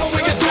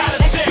 Following is not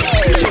a tick.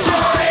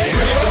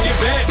 Bring it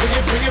back,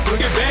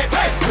 bring it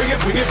back.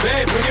 Bring it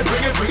back,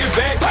 bring it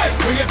back.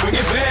 Bring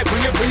it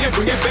back,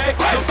 bring it back.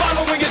 The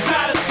following is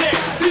not a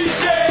test,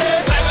 DJ.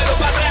 Tráemelo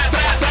pa' atrás,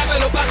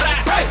 tráemelo pa' atrás.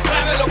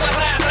 Tráemelo pa'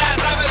 atrás,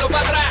 tráemelo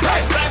pa' atrás.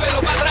 Tráemelo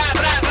pa' atrás,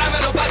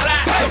 tráemelo pa'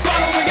 atrás. The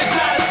following is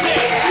not a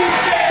test,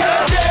 DJ.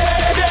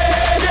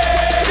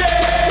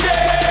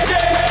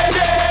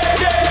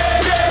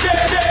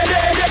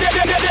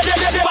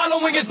 The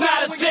following is not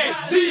a test,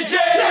 DJ.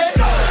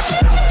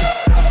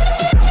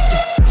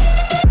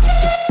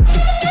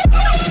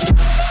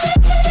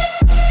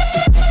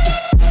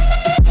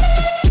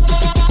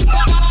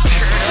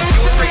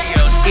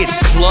 It's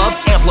Club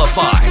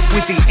Amplified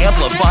with the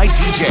Amplified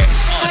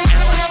DJs on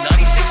Alice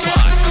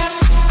 96.5.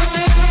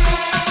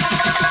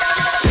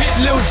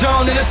 Lil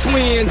Jon and the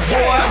twins,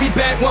 boy, I'll be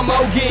back one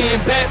more again.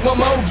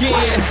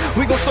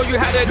 We gon' show you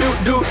how to do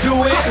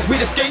it, cause we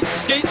the skate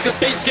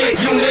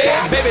unit.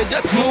 Baby,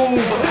 just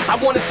move. I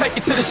wanna take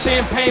you to the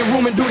champagne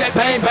room and do that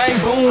bang, bang,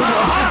 boom.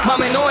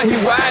 Mami, no es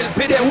igual,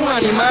 pide un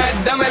animal.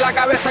 Dame la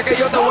cabeza que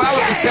yo te voy a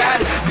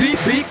bautizar. Beat,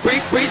 free,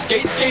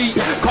 skate.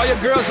 Call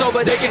your girls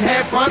over, they can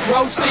have front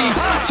row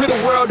seats. To the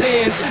world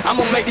ends,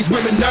 I'ma make these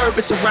women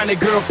nervous around their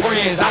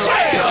girlfriends. I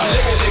like it.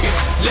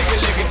 Lick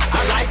it.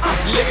 I like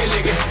it. Lick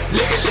it.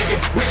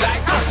 We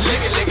like to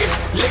lick it.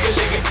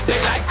 They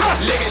like to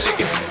lick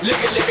it.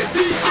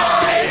 DJ,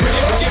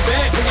 bring it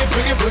back.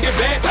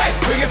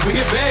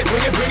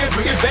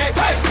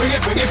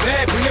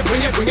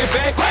 Bring it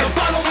back. The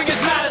following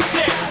is not a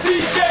test,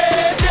 DJ.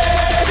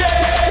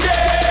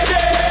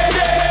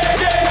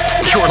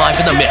 You're live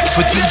in the mix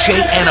with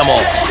DJ Animal.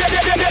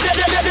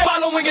 The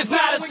following is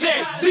not a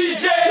test,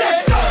 DJ.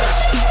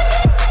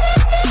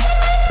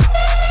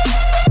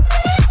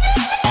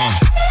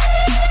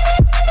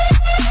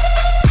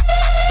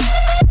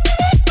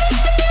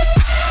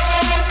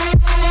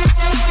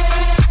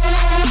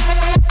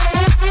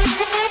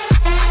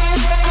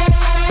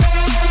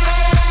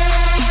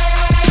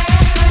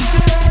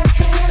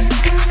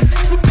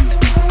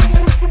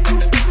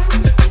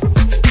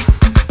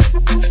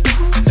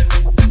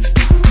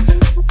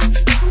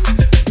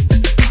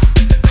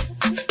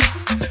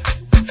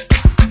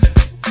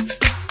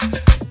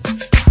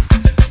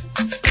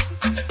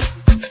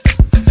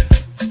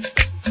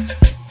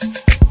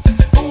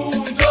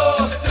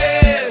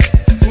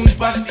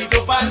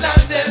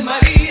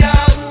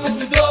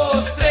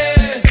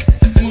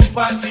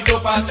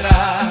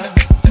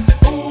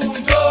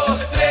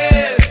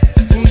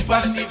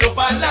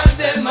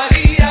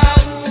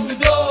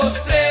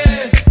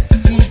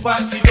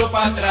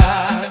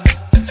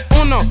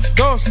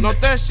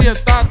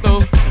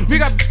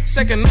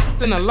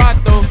 In a lot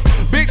though,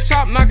 big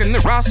chop knocking the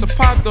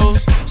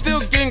zapatos,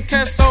 still getting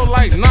queso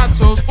like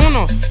nachos.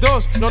 Uno,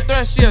 dos, no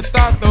tres, she a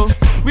thought though.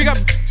 We got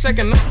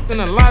second in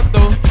a lot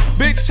though,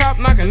 big chop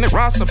knocking the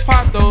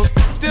zapatos,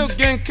 still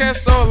getting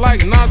queso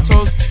like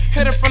nachos.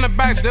 Hit her from the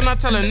back, then I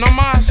tell her no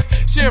mas.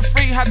 She a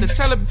freak, had to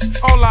tell her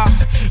hola.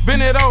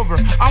 Bend it over,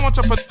 I want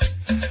your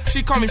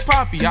She call me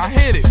Poppy, I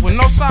hit it with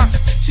no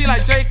socks. She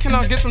like, Jay, can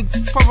I get some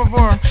por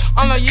favor?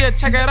 I'm like, yeah,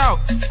 check it out.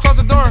 Close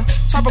the door,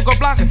 chopper go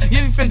block it.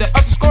 Yeah, we finna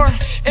up the score.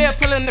 Air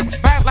pillin' the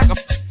back like a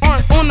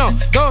horn. Uno,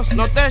 dos,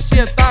 no tres, she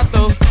a thought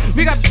though.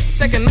 We got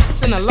second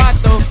in a lot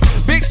though.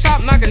 Big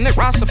chop knocking the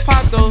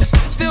zapatos,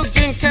 still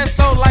getting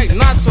queso like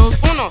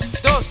nachos. Uno,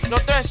 dos, no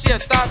tres, she a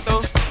thought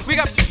though. We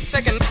got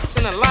second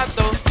in a lot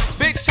though.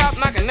 Big chop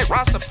knocking the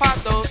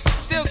zapatos,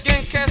 still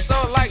getting queso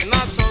like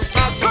nachos.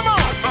 Come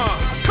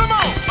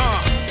on,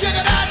 check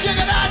it out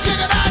now.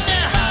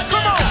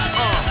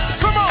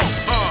 Come on,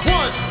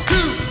 1, 2,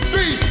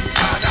 3.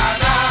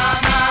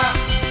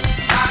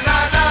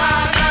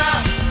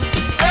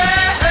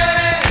 Hey,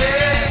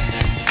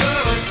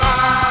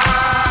 goodbye.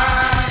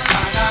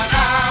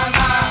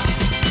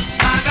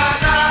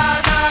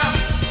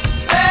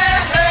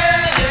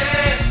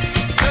 Hey,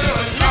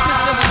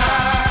 goodbye.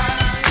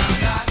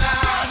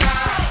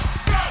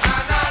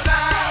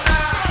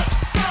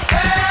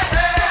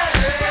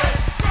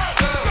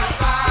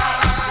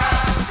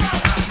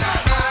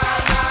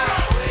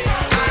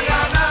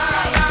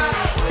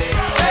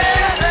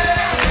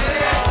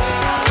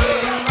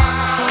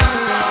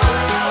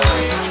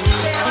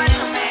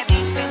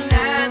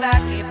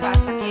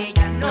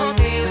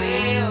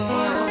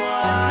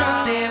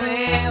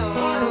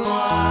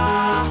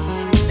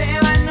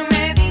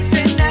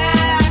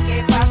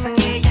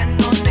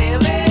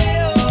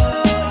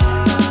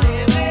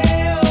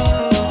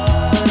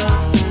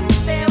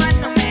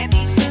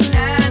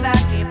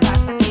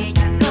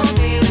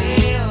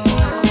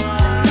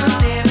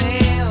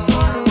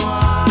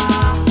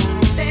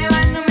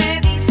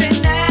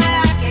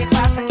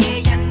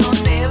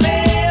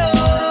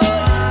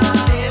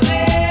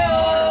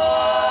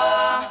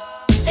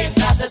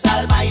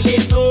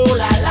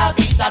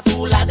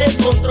 tú la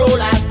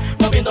descontrolas,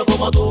 moviendo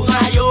como tú no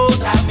hay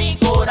otra. Mi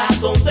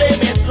corazón se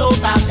me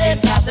explota,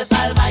 entraste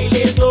al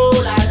baile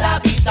sola. La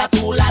vista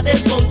tú la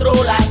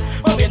descontrolas,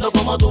 moviendo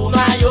como tú no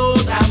hay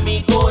otra.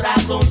 Mi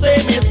corazón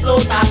se me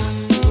explota.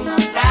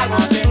 Unos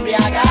tragos se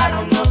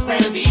embriagaron, nos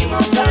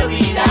perdimos,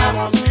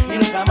 olvidamos y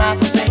nunca más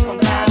nos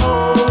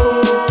encontramos.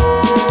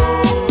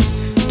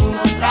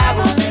 Unos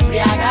tragos se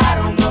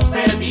embriagaron, nos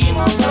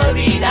perdimos,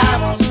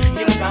 olvidamos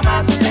y nunca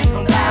más nos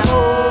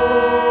encontramos.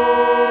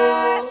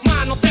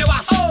 Mano, te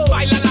vas,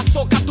 baila la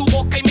soca, tu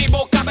boca y mi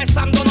boca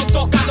besando nos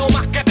toca. Lo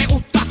más que te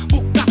gusta,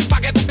 busca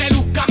pa' que tú te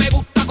luzca. Me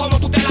gusta como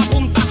tú te la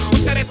apuntas.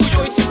 Hoy seré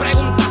tuyo y sin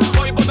pregunta.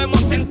 Hoy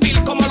volvemos a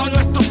sentir como lo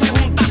nuestro se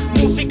junta.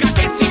 Música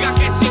que siga,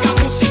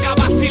 música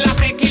vacila,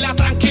 tequila,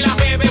 tranquila,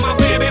 bebe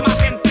más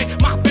gente,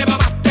 más beba,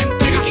 más te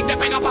entregas y te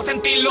pega pa'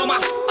 sentirlo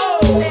más.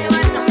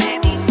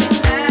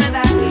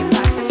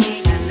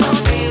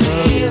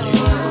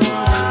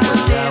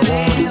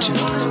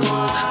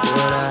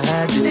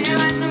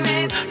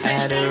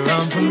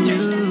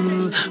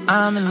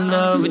 I'm in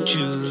love with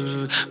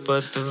you,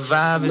 but the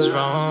vibe is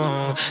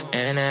wrong,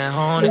 and it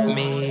haunted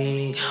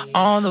me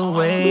all the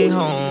way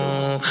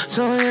home.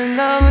 So you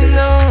never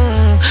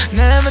know,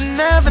 never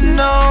know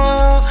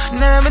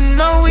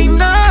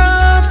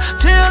enough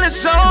till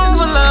it's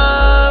over,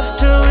 love,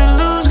 till we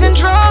lose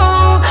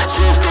control.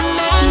 System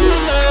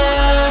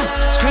over,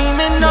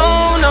 screaming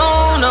no,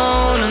 no,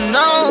 no, no,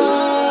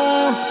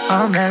 no.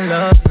 I'm not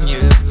loving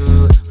you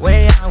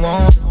way I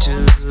want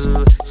to.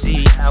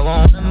 See, I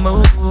wanna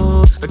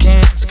move, but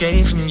can't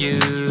escape from you.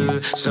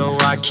 So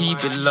I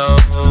keep it low,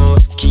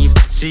 keep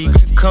the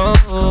secret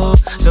cold,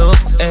 so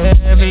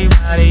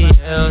everybody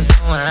else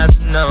don't have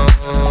to know.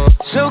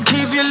 So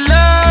keep your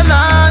love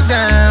locked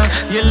down,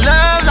 your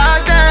love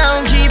locked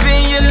down,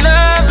 keeping your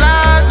love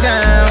locked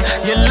down,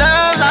 your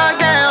love locked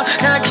down.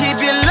 Now keep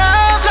your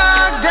love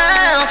locked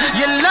down,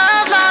 your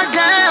love locked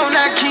down.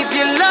 Now keep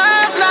your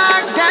love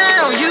locked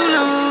down. You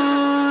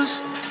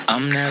lose.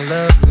 I'm not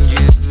loving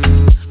you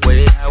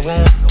way I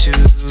want to.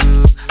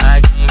 I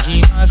can't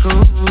keep my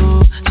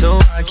cool, so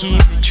I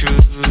keep it true.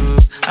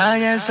 I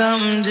got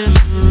something to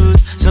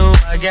lose, so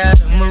I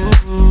gotta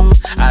move.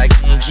 I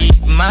can't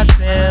keep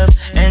myself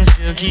and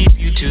still keep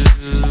you too.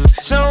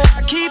 So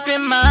I keep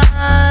in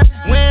mind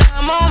when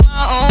I'm on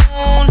my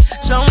own,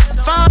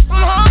 somewhere far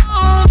from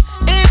home,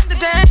 in the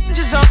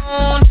danger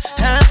zone.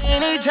 How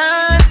many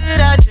times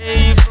did I tell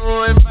you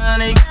before it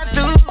finally got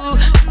through?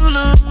 You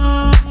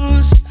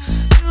lose,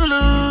 you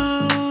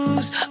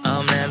lose.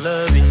 I'm not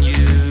loving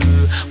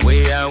you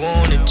way I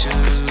wanted to.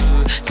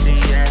 See,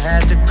 I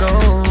had to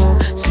go.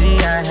 See,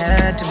 I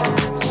had to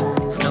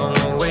move. No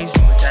more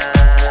wasting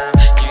time.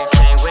 You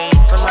can't wait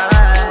for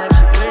life.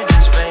 We're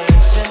just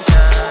wasting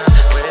time.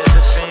 Where's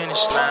the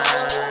finish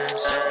line?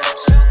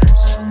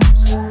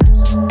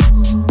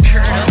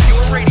 Turn up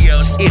your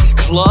radios. It's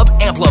Club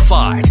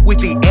Amplified with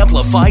the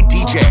Amplified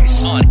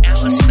DJs on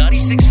Alice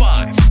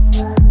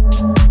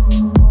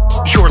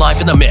 96.5. You're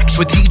live in the mix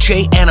with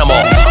DJ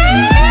Animal.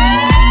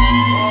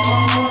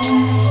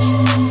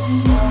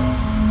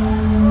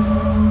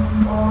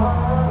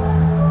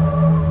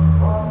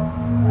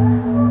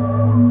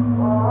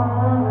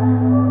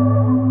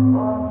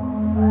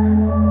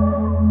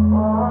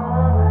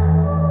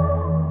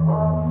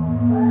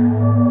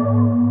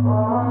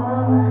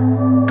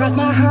 Cross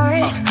my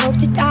heart, hope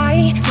to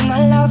die. To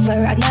my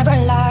lover, I'd never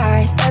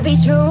lie. Said be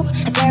true,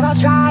 I said I'll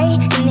try.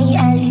 In the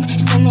end,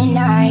 it's him and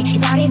I.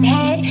 He's out his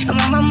head, I'm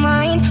on my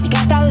mind. We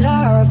got that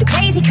love, the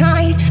crazy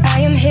kind. I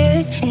am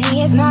his, and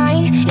he is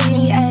mine. In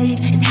the end,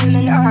 it's him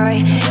and I.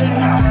 Him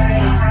and I.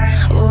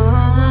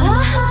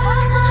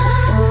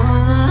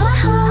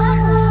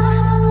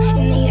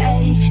 In the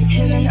end, it's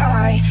him and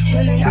I.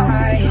 Him and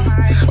I.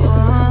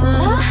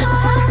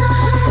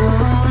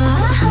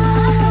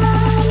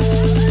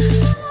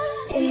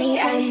 In the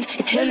end,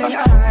 it's him and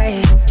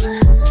I.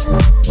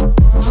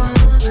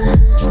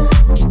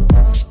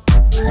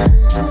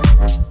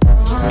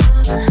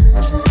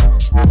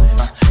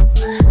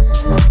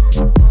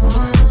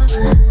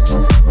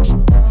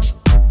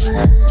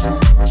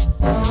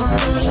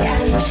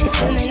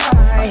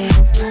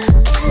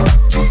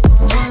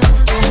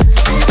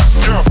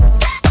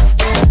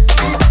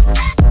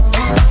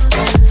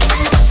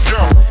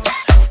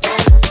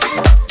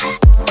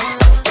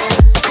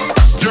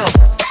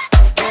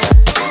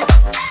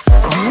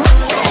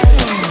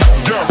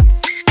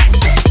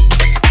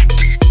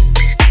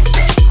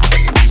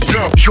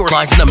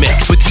 Live in the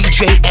mix with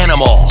DJ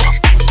Animal.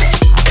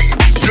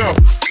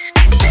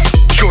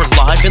 You're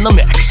live in the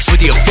mix with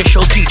the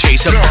official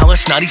DJs of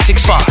Alice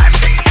 96.5.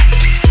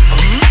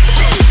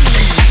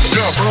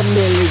 I'm a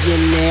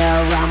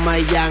millionaire, I'm a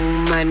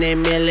young money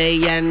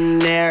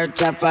millionaire,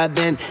 tougher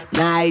than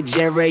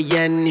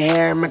Nigerian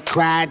hair. My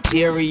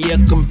criteria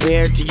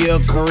compared to your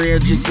career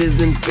just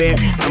isn't fair.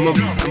 I'm a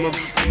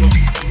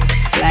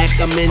like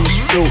a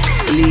minstrel,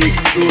 lead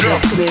through the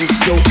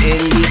pencil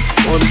and leak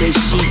on the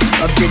sheet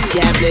of the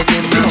tablet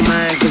in my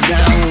mind. Cause I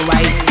don't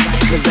write,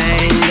 cause I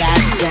ain't got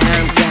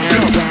time.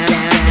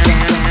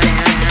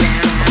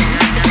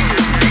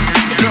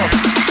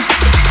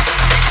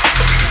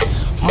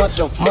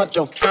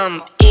 mucho,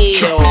 I'm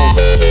ill.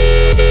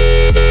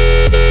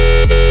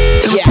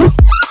 Yeah.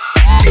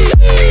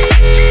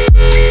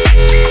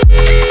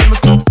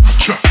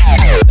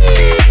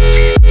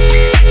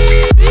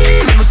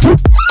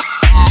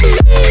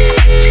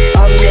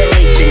 A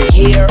million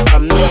here, a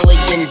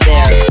million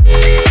there.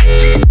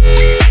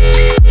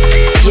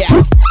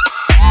 Yeah.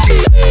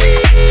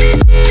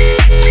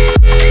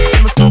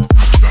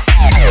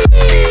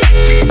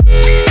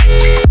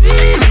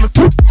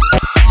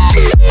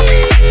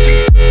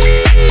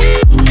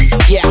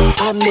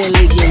 Yeah, a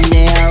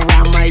millionaire.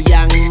 I'm a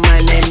young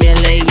money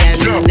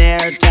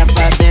millionaire.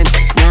 Tougher than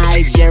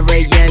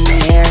Nigerian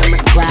hair. My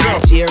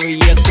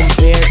criteria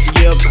compared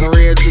to your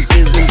career just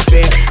isn't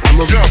fair. I'm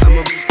a black,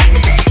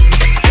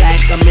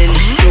 I'm in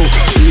the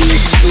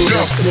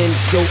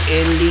pencil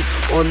and leak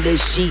on the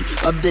sheet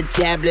of the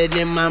tablet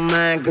in my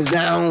mind. Cause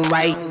I don't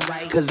write,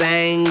 cause I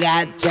ain't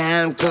got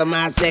time. Cause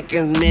my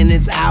seconds,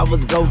 minutes,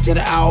 hours go to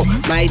the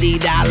almighty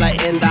dollar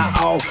and the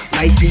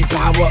almighty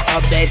power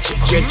of that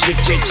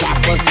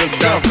chopper.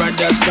 Sister,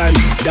 brother, son,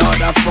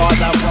 daughter,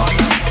 father.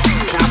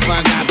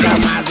 Copper got the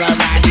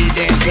Maserati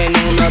dancing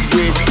on the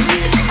bridge.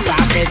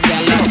 Pop it,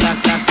 tell her,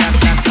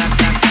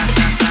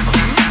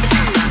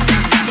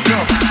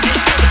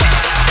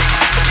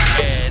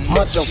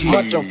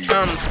 mucho,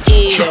 I'm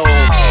ill.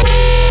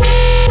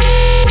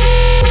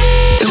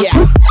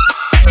 Yeah.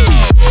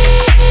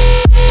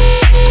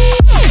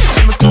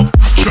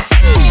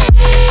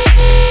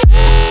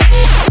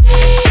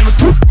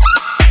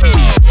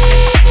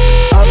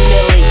 A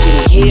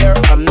million here,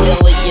 a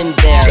million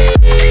there.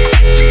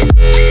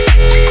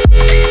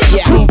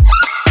 Yeah.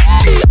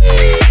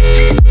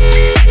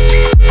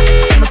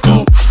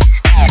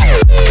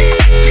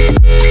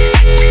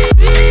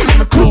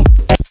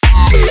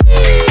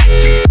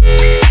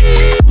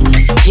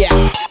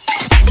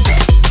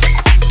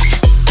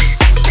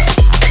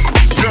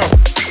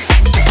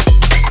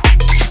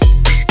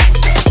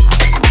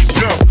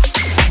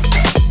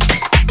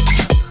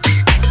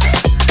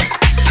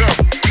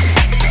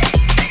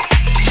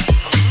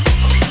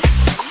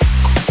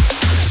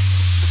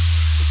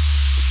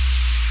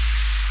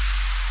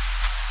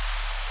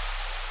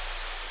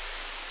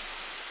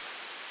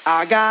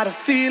 I got a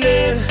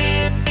feeling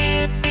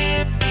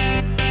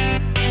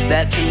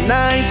that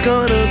tonight's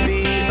gonna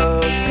be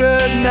a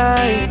good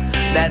night.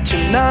 That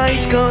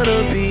tonight's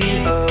gonna be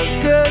a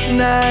good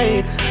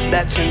night.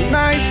 That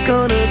tonight's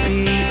gonna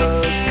be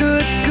a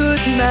good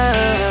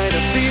night.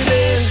 A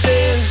feeling.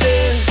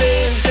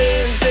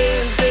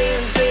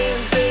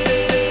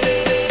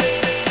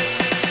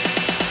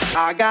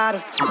 I got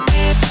a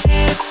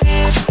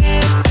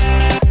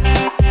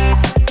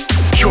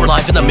You're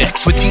live in the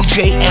mix with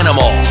DJ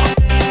Animal.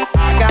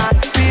 I got a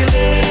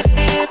feeling.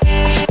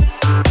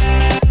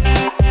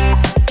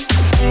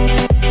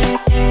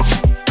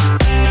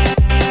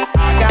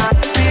 I got a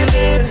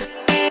feeling.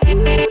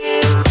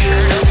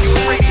 Turn up your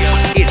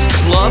radios. It's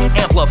Club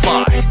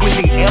Amplified with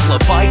the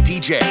Amplified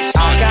DJs.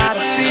 I got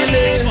a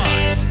feeling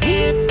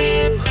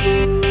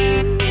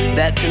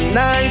that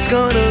tonight's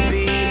gonna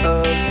be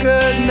a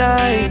good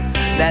night.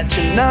 That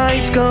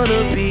tonight's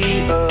gonna be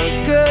a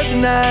good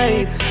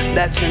night.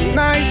 That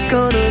tonight's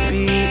gonna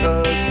be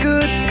a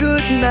good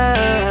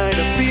night.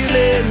 A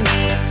feeling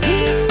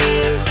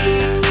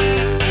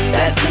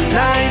that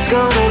tonight's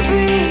gonna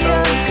be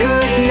a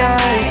good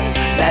night.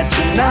 That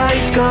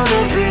tonight's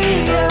gonna be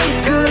a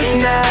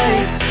good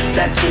night.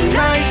 That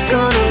tonight's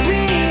gonna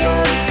be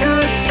a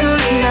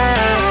good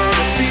night. A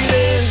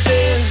feeling.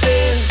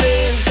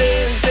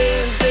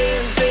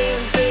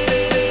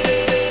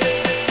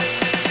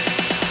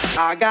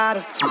 I got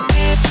a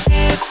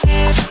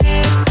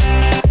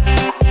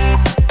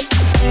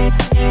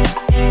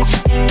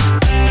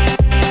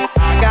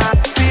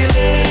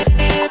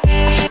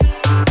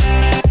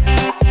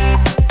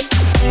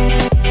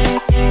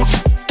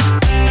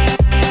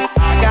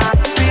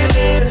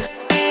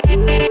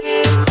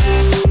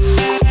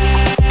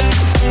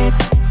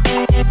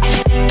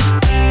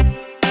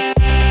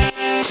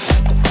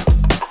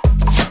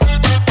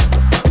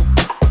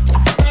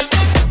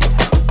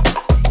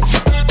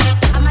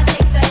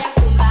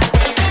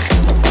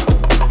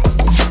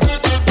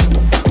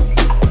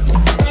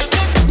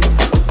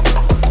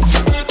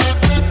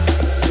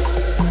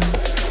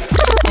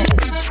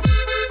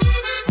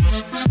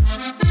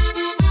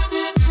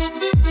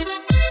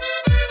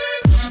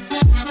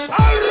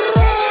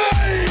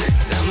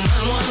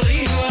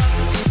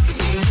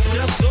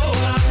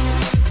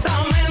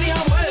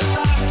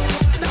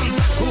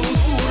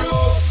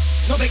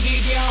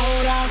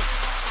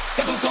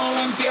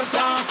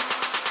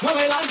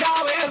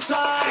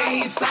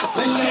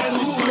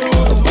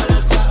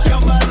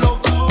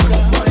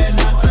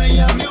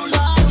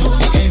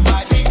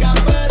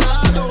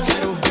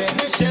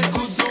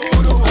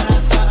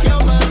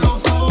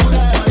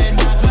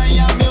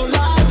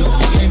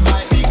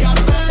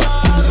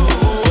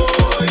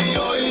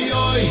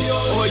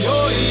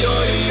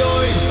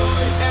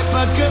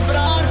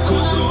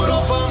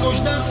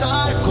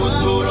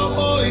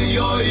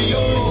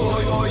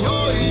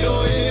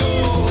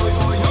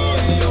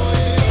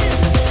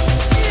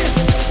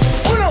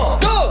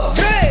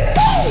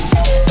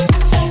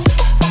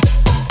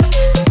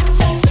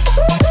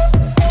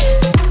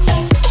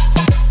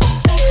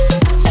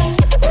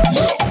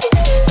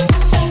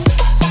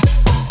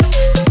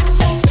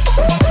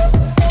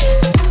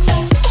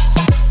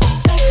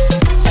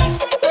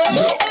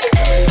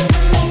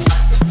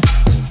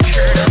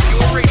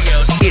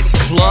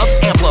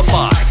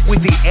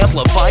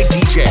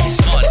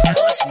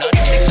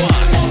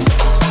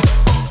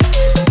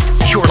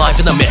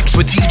the mix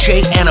with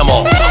DJ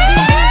Animal.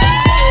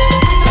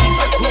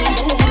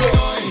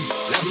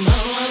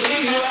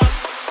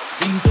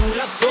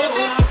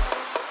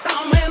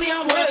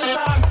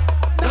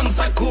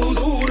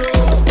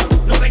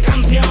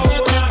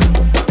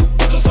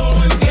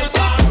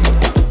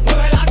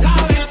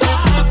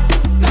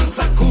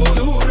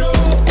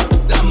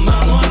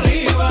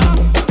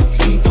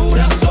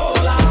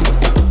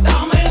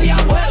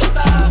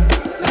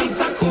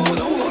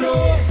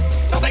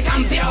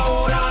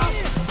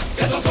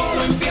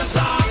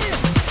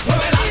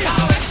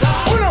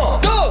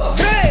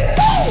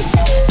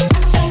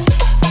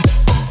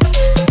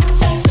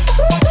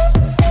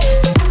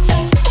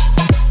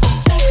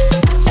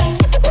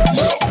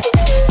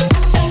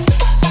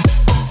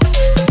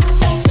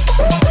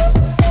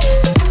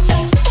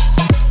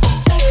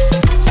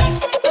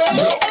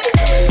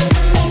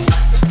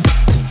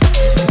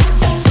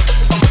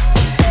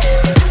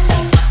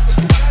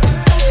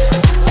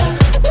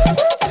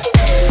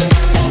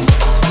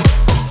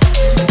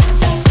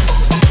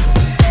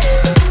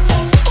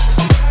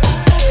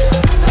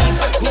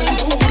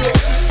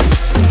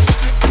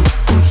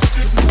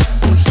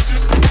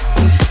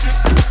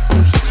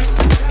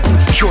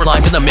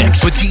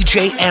 With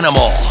DJ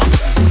Animal.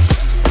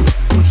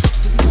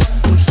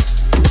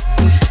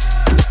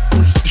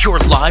 You're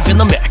live in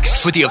the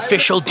mix with the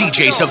official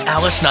DJs of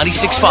Alice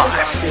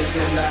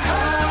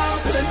 96.5.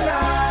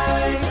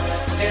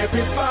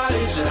 Everybody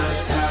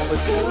just have a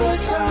good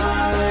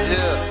time.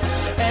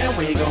 Yeah. And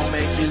we gon'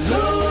 make you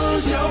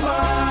lose your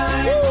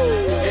mind.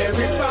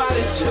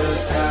 Everybody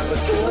just have a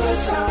good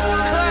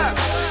time.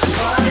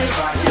 Party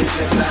rockets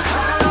in the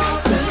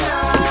house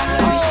tonight.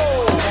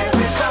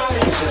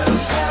 Everybody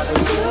just have a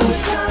good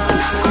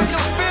time.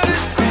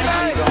 And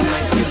we gon'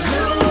 make you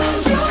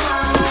lose your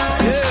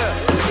mind.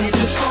 We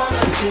just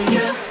wanna see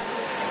you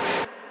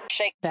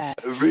shake that.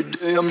 Every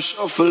day I'm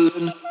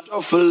shuffling,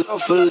 shuffle,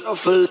 shuffle,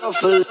 shuffle,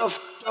 shuffle,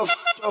 shuffle,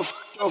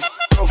 shuffle.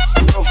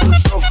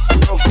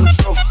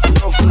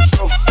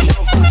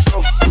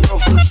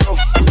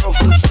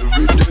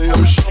 Every day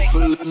I'm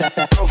shuffling. Every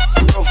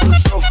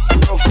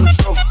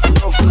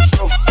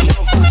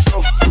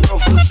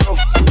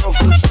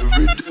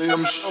day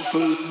I'm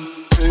shuffling.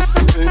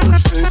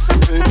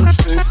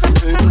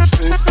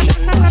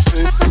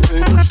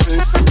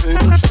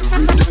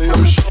 Every day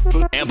I'm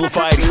shuffling.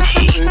 Amplified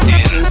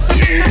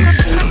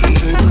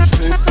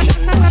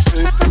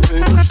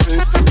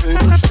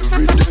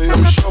Every day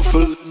I'm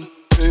shuffling.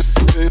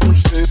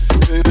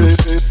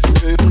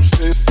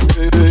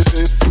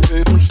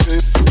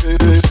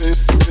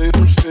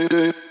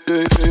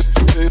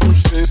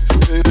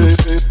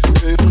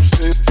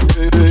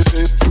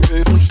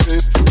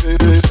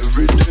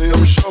 Every day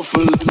I'm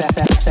shuffling.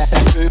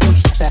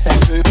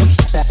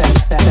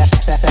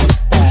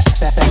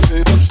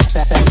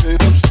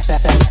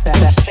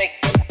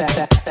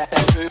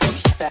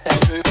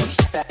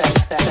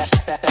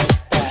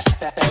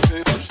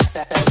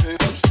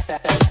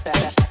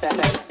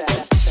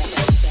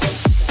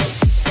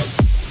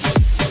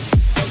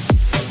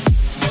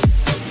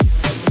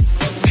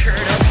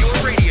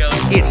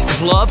 It's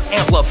Club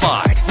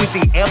Amplified with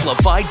the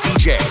Amplified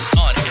DJs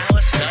on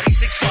Alice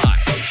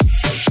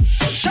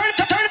 96.5. Turn up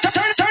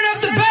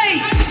the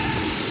bass.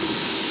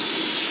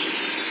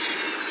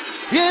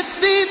 It's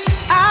the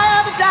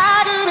eye of the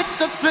tiger, it's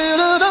the thrill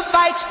of the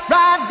fight,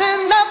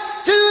 rising up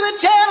to the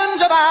challenge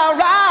of our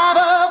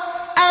rival.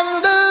 And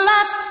the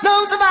last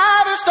known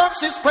survivor stalks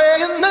his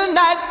prey in the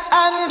night,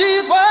 and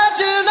he's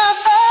watching us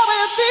all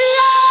with the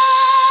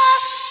eye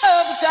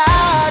of the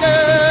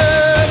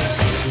tiger.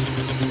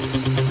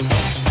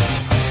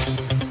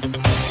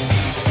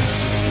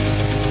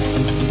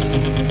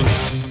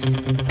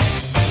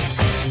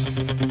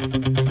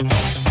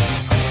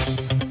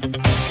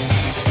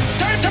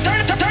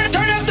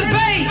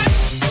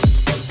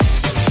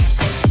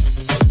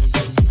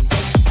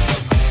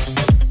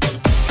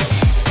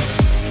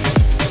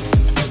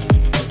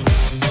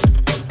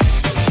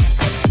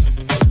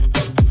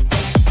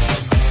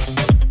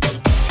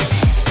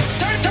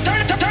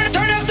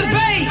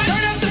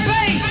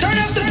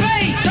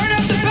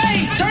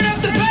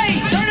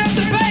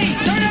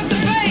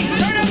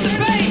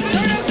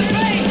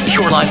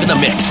 Live in the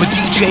mix with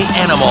DJ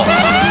Animal.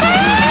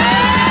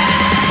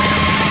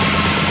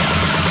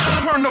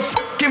 Turn the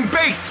fucking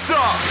bass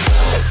up.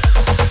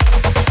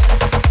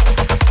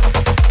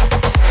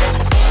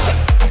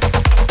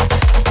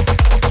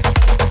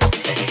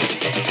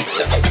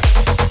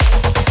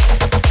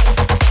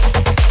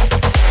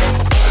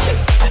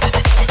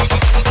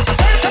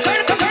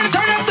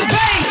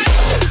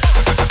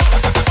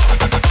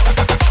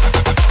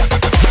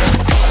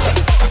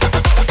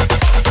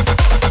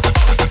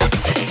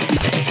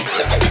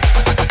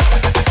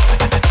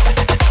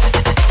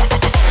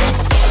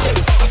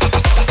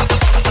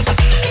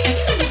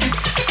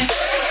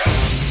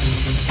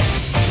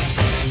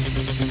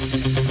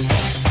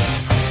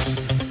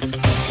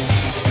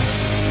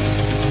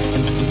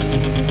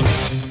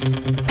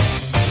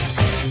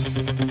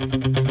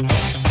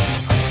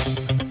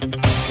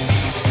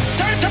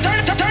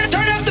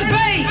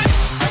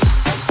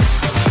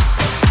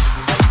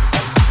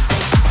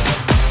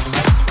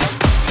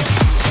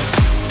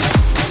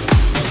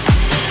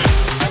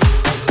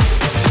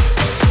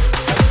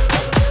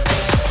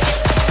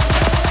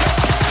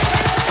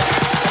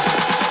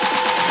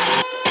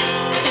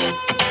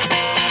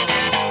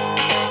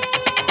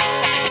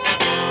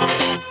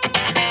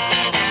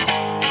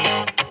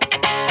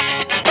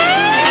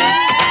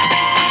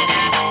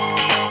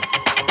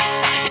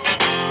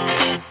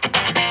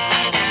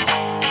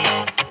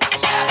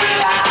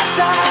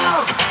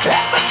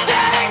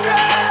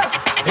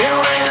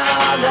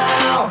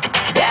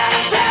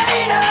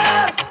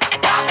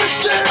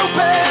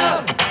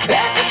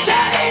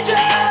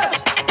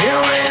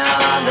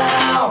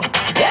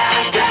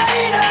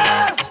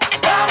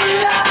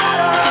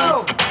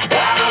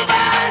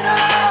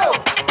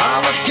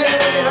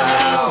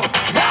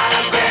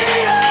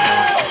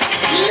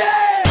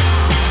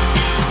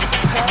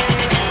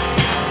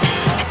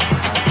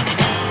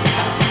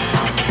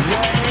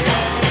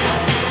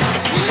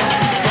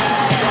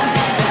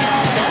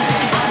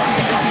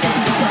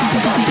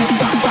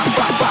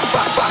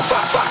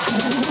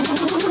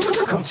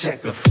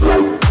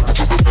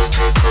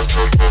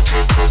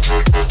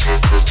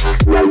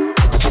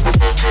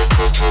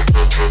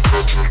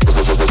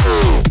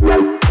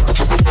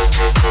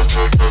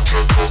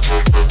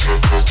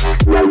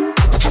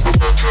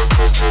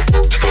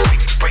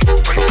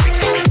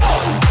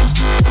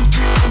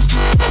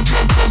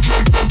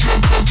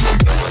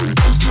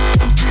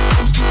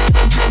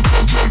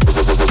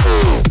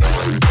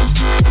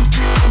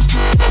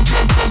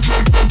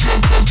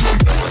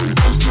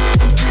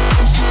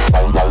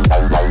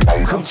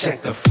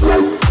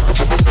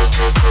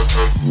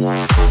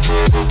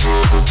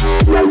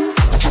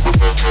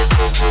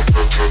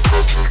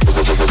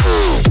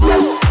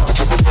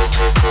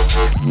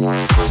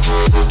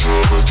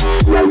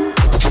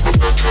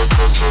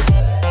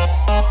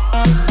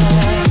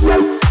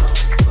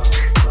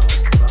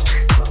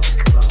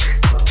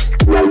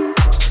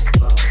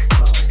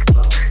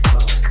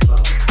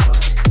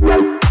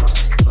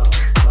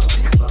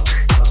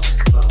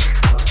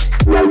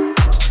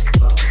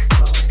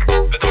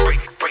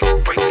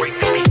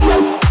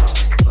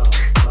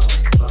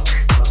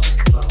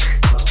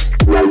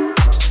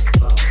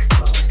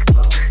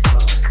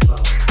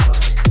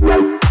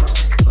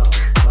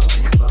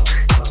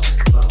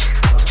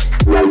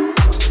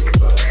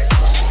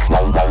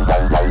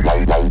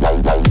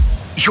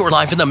 You're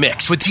live in the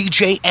mix with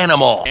DJ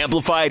Animal.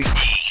 Amplified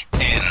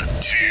EN.